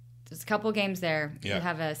there's a couple games there. Yeah. You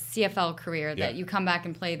have a CFL career that you come back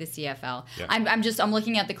and play the CFL. Yeah. I'm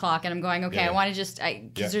looking at the clock and I'm going, okay, I want to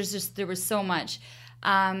because there was so much.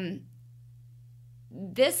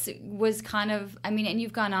 This was kind of, and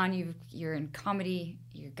you've gone on, you're in comedy,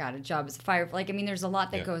 you've got a job as a there's a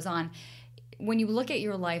lot that goes on. When you look at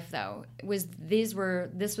your life though, this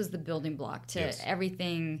was the building block to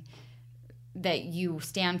everything that you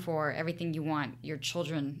stand for, everything you want your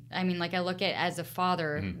children. I look at as a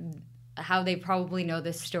father, how they probably know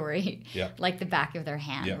this story like the back of their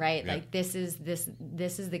hand, right? Like this is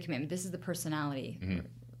the commitment, this is the personality,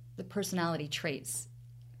 the personality traits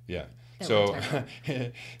Yeah. That So went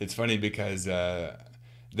terrible. it's funny because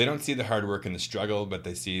they don't see the hard work and the struggle, but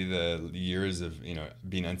they see the years of, you know,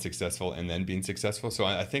 being unsuccessful and then being successful. So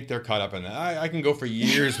I think they're caught up in that. I can go for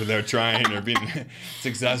years without trying or being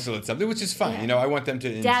successful at something, which is fun. Yeah. You know, I want them to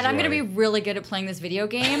enjoy. Dad, I'm going to be really good at playing this video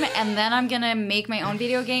game, and then I'm going to make my own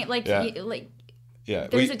video game. Like, Yeah. Yeah.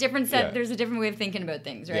 there's a different set. Yeah. There's a different way of thinking about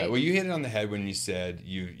things, right? Yeah, well, you hit it on the head when you said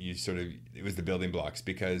you sort of, it was the building blocks,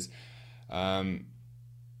 because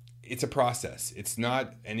it's a process. It's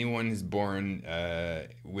not anyone is born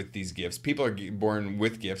with these gifts. People are born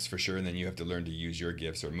with gifts for sure, and then you have to learn to use your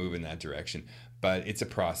gifts or move in that direction. But it's a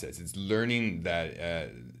process. It's learning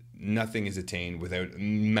that nothing is attained without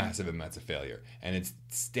massive amounts of failure. And it's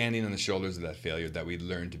standing on the shoulders of that failure that we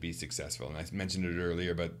learn to be successful. And I mentioned it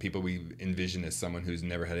earlier about people we envision as someone who's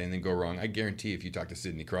never had anything go wrong. I guarantee if you talk to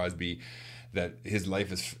Sidney Crosby, that his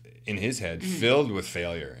life is, in his head, filled with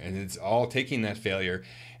failure. And it's all taking that failure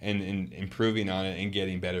and improving on it and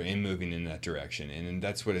getting better and moving in that direction. And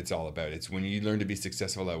that's what it's all about. It's when you learn to be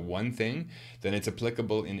successful at one thing, then it's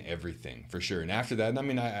applicable in everything, for sure. And after that, I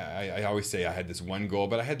mean, I always say I had this one goal,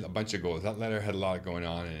 but I had a bunch of goals. That letter had a lot going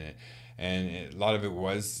on in it. And a lot of it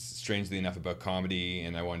was, strangely enough, about comedy,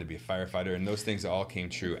 and I wanted to be a firefighter, and those things all came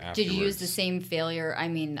true afterwards. Did you use the same failure? I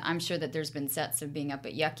mean, I'm sure that there's been sets of being up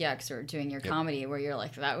at Yuck Yucks or doing your comedy where you're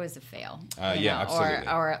like, that was a fail. Yeah, absolutely.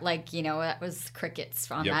 Or like, you know, that was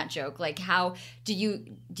crickets on that joke. Like, how do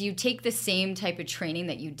you take the same type of training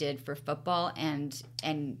that you did for football and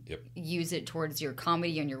use it towards your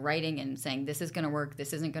comedy and your writing and saying, this is going to work,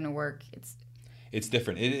 this isn't going to work? It's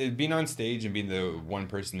different. Being on stage and being the one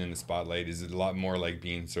person in the spotlight is a lot more like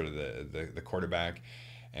being sort of the quarterback.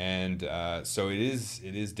 And so it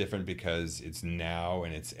is different because it's now,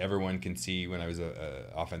 and it's everyone can see. When I was a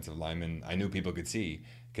offensive lineman, I knew people could see,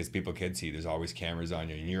 because people can see. There's always cameras on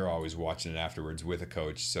you, and you're always watching it afterwards with a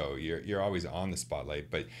coach. So you're always on the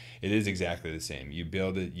spotlight. But it is exactly the same. You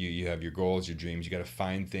build it. You have your goals, your dreams. You got to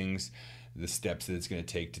find things, the steps that it's going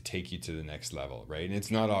to take you to the next level, right? And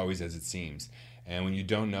it's not always as it seems. And when you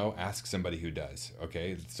don't know, ask somebody who does,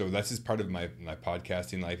 okay? So this is part of my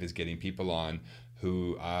podcasting life, is getting people on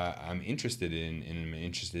who I'm interested in, and I'm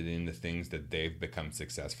interested in the things that they've become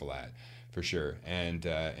successful at, for sure. And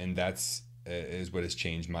that's is what has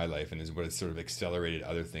changed my life, and is what has sort of accelerated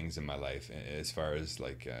other things in my life, as far as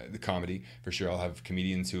like the comedy. For sure, I'll have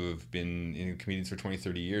comedians who have been comedians for 20,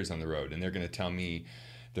 30 years on the road, and they're going to tell me,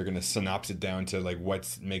 they're going to synopsis it down to like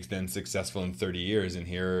what makes them successful in 30 years. And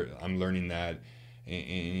here I'm learning that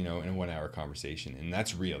in a 1 hour conversation. And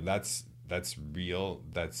that's real. That's real.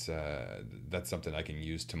 That's something I can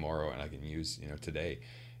use tomorrow, and I can use, today.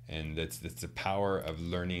 And that's the power of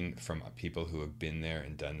learning from people who have been there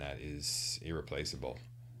and done that is irreplaceable.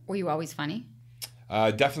 Were you always funny?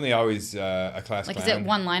 Definitely always a class clown. Like, is it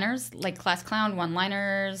one-liners? Like class clown,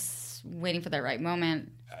 one-liners, waiting for that right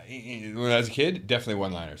moment? When I was a kid, definitely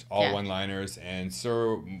one-liners. All one-liners. And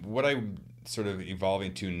so what I'm sort of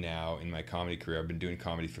evolving to now in my comedy career, I've been doing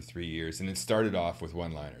comedy for 3 years, and it started off with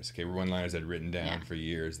one-liners. Okay, one-liners I'd written down for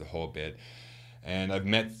years, the whole bit. And I've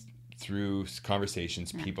met through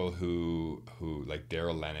conversations people who like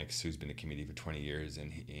Daryl Lennox, who's been a comedian for 20 years,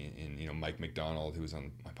 and Mike McDonald, who was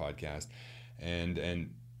on my podcast, and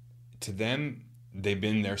to them, they've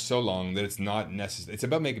been there so long that it's not necessary. It's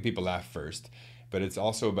about making people laugh first, but it's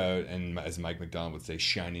also about, and as Mike McDonald would say,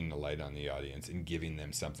 shining the light on the audience and giving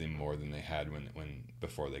them something more than they had when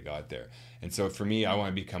before they got there. And so for me, I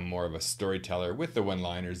want to become more of a storyteller with the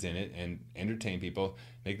one-liners in it, and entertain people,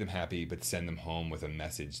 make them happy, but send them home with a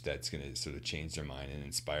message that's going to sort of change their mind and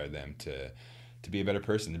inspire them to be a better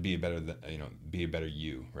person, to be a better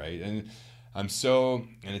you, right? And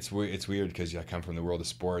it's weird because I come from the world of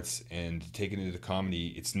sports, and taking it into comedy,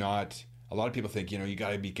 it's not. A lot of people think, you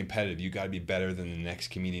got to be competitive. You got to be better than the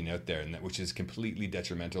next comedian out there, and which is completely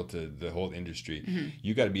detrimental to the whole industry. Mm-hmm.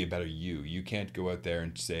 You got to be a better you. You can't go out there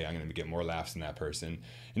and say, I'm going to get more laughs than that person.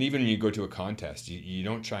 And even when you go to a contest, you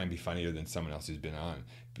don't try and be funnier than someone else who's been on.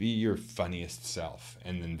 Be your funniest self,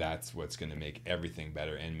 and then that's what's going to make everything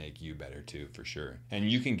better and make you better too, for sure. And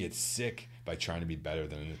you can get sick by trying to be better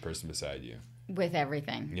than the person beside you. With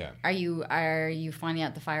everything. Yeah. Are you funny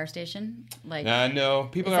at the fire station? Like, no.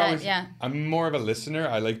 People are always. Yeah. I'm more of a listener.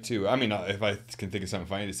 I like to. I mean, if I can think of something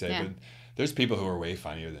funny to say, but there's people who are way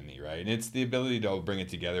funnier than me, right? And it's the ability to bring it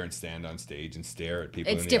together and stand on stage and stare at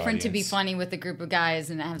people. It's in the different audience. to be funny with a group of guys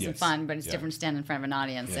and have some fun, but it's different to stand in front of an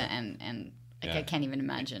audience and. I can't even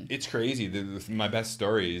imagine. It's crazy. My best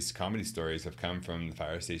stories, comedy stories, have come from the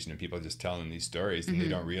fire station, and people just telling these stories, and they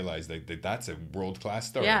don't realize that that's a world-class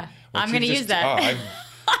story. Yeah, I'm going to use that.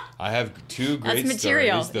 I have two great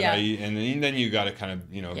material, stories that and then you got to kind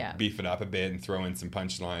of beef it up a bit and throw in some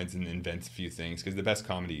punchlines and invent a few things, because the best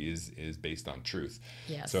comedy is based on truth.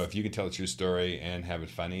 Yes. So if you can tell a true story and have it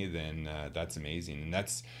funny, then that's amazing. And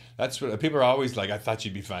that's what people are always like. I thought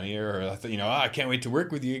you'd be funnier, or I thought, I can't wait to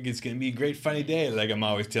work with you. It's gonna be a great funny day. Like I'm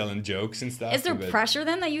always telling jokes and stuff. Is there pressure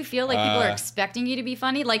then that you feel like people are expecting you to be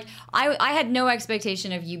funny? Like I had no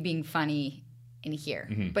expectation of you being funny in here,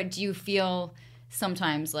 but do you feel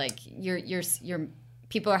sometimes like your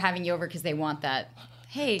people are having you over because they want that?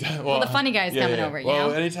 Hey, the funny guy's coming over.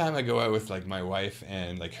 Well, anytime I go out with like my wife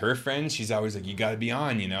and like her friends, she's always like, "You got to be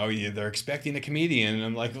on." They're expecting a comedian, and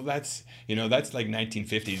I'm like, "Well, that's like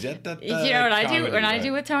 1950s." You know what I do when I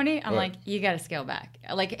do with Tony? I'm like, "You got to scale back."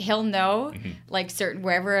 Like he'll know, like certain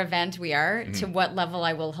wherever event we are, to what level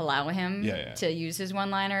I will allow him to use his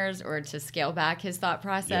one-liners or to scale back his thought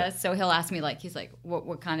process. So he'll ask me he's like,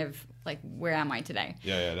 "What kind of?" Like, where am I today?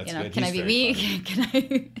 Yeah, that's good. Can I be me?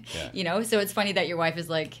 Can I, so it's funny that your wife is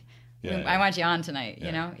like, I want you on tonight,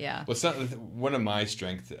 Yeah. Well, one of my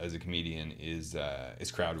strengths as a comedian is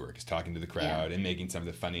crowd work, is talking to the crowd and making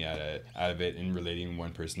something funny out of it and relating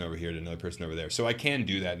one person over here to another person over there. So I can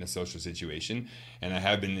do that in a social situation, and I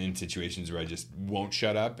have been in situations where I just won't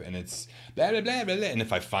shut up, and it's blah, blah, blah, blah, blah. And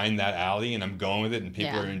if I find that alley and I'm going with it and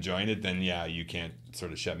people are enjoying it, then you can't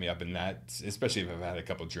sort of shut me up in that, especially if I've had a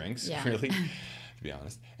couple drinks, really. To be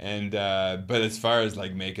honest. And but as far as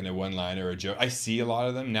like making a one-liner or a joke, I see a lot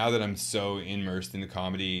of them now that I'm so immersed in the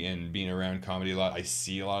comedy and being around comedy a lot. I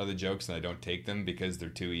see a lot of the jokes and I don't take them because they're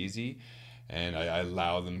too easy, and I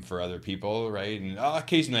allow them for other people, right? And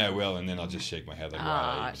occasionally I will, and then I'll just shake my head like,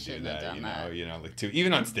 why did I do that? Like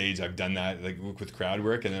even on stage I've done that, like with crowd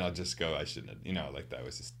work, and then I'll just go, I shouldn't have, like that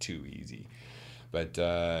was just too easy. But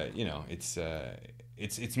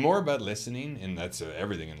it's more about listening, and that's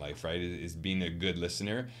everything in life, right? Is being a good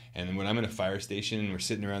listener. And when I'm in a fire station and we're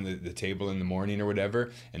sitting around the table in the morning or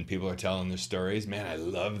whatever, and people are telling their stories, man, I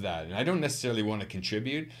love that. And I don't necessarily want to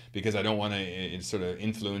contribute because I don't want to sort of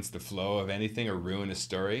influence the flow of anything or ruin a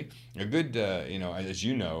story. A good, as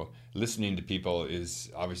you know, listening to people is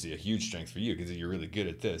obviously a huge strength for you because you're really good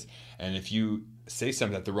at this. And if you say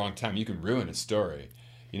something at the wrong time, you can ruin a story.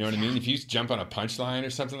 You know what I mean? If you jump on a punchline or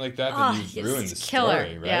something like that, then you've ruined the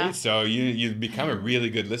story, right? Yeah. So you become a really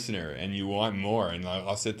good listener, and you want more. And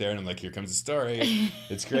I'll sit there and I'm like, here comes the story.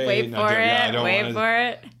 It's great. Wait for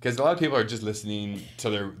it. Because a lot of people are just listening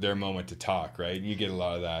to their moment to talk, right? And you get a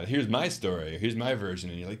lot of that. Here's my story. Here's my version.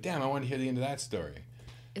 And you're like, damn, I want to hear the end of that story.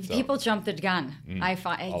 People jump the gun. I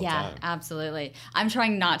find, absolutely. I'm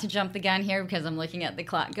trying not to jump the gun here because I'm looking at the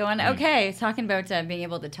clock, going, okay, talking about being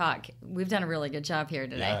able to talk. We've done a really good job here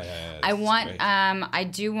today. I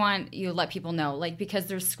do want you to let people know, like, because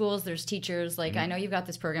there's schools, there's teachers. Like, I know you've got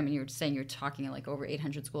this program, and you're saying you're talking at like over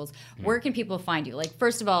 800 schools. Where can people find you? Like,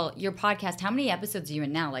 first of all, your podcast. How many episodes are you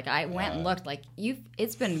in now? Like, I went and looked. Like,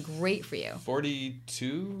 it's been great for you.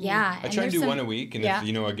 42. Yeah, I try to do one a week, and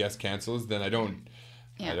if a guest cancels, then I don't.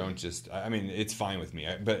 Yeah. I mean, it's fine with me.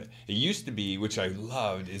 But it used to be, which I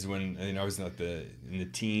loved, is when I was in the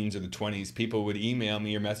teens or the 20s, people would email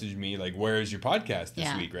me or message me like, where is your podcast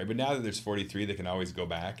this week, right? But now that there's 43, they can always go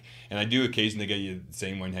back. And I do occasionally get you the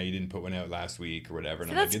same one, hey, you didn't put one out last week or whatever.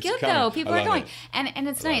 And so that's good, though. People are going. And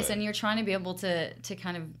it's nice. And you're trying to be able to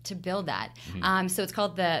kind of to build that. So it's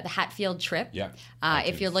called the Hatfield Trip. Yeah.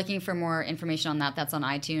 If you're looking for more information on that, that's on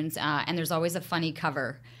iTunes. And there's always a funny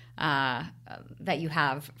cover that you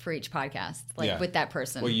have for each podcast, with that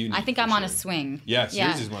person. Well, I think I'm on a swing. Yes,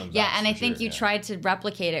 yours is one of the best, and I think you tried to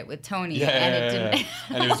replicate it with Tony, and it didn't.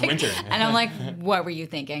 And it was winter. And I'm like, what were you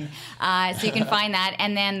thinking? So you can find that,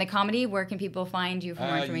 and then the comedy. Where can people find you for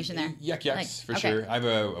more information there? Yuck, for sure. I have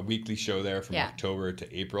a weekly show there from October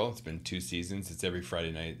to April. It's been 2 seasons. It's every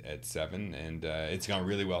Friday night at 7, and it's gone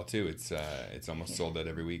really well too. It's almost sold out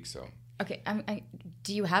every week. So. Okay,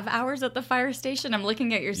 do you have hours at the fire station? I'm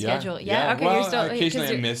looking at your schedule. Yeah. Okay, well, you're still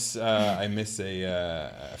occasionally I miss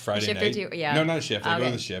a Friday shift night. Or two, yeah. No, not a shift. I go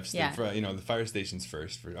to the shifts. Yeah. The fire station's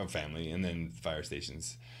first for family, and then the fire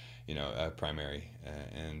station's primary,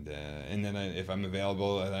 and then if I'm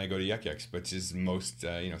available, then I go to Yuck Yucks, which is most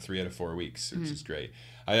 3 out of 4 weeks, which is great.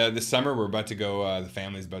 This summer we're about to go. The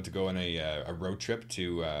family's about to go on a road trip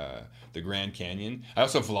to the Grand Canyon. I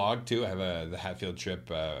also vlog too. I have the Hatfield Trip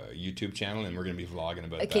YouTube channel, and we're going to be vlogging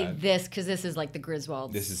about that. Okay, this is like the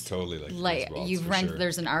Griswolds. This is totally like Griswolds, you've rented. Sure.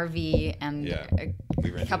 There's an RV and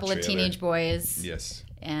a couple of teenage boys. Yes.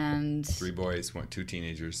 And 3 boys, 2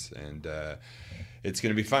 teenagers, and It's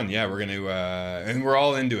going to be fun. Yeah, we're going to, and we're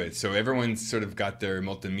all into it. So everyone's sort of got their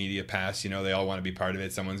multimedia pass. You know, they all want to be part of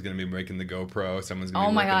it. Someone's going to be making the GoPro. Someone's going to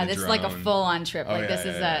be Oh my working God, the this is drone. like a full-on trip. Oh, Like yeah, this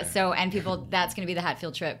is yeah. so, and people, that's going to be the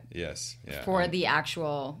Hatfield trip Yes. Yeah. for the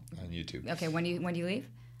actual. On YouTube. Okay, when do you leave?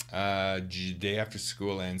 Day after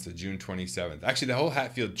school ends, so June 27th. Actually, the whole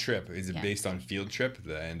Hatfield trip is based on Field Trip,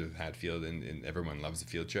 the end of Hatfield, and everyone loves the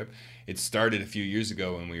Field Trip. It started a few years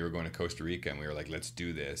ago when we were going to Costa Rica, and we were like, let's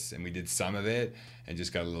do this. And we did some of it, and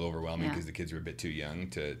just got a little overwhelming because the kids were a bit too young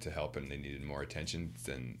to help, and they needed more attention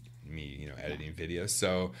than me, editing videos.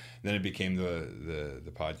 So then it became the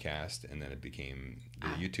podcast, and then it became the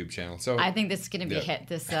YouTube channel. So I think this is going to be a hit.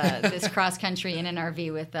 This this cross country in an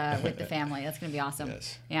RV with the family. That's going to be awesome.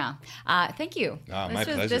 Yes. Yeah. Thank you. My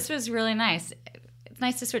pleasure. This was really nice. It's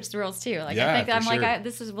nice to switch the roles too. Like Yeah, I think I'm for sure. like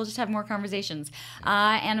we'll just have more conversations.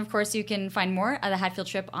 And of course, you can find more of the Hatfield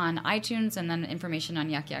trip on iTunes, and then information on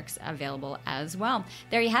Yuck Yucks available as well.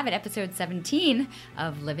 There you have it, episode 17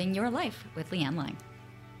 of Living Your Life with Leanne Lang.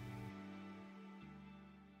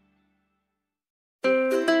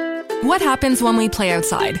 What happens when we play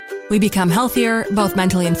outside? We become healthier, both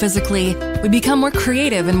mentally and physically. We become more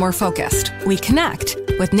creative and more focused. We connect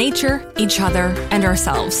with nature, each other, and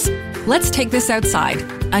ourselves. Let's Take This Outside,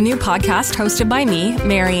 a new podcast hosted by me,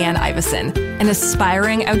 Marianne Iveson, an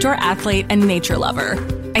aspiring outdoor athlete and nature lover.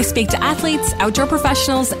 I speak to athletes, outdoor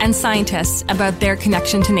professionals, and scientists about their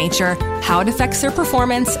connection to nature, how it affects their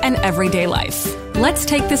performance, and everyday life. Let's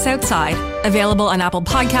Take This Outside, available on Apple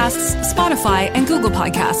Podcasts, Spotify, and Google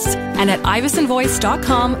Podcasts, and at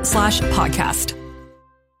ivesonvoice.com/podcast.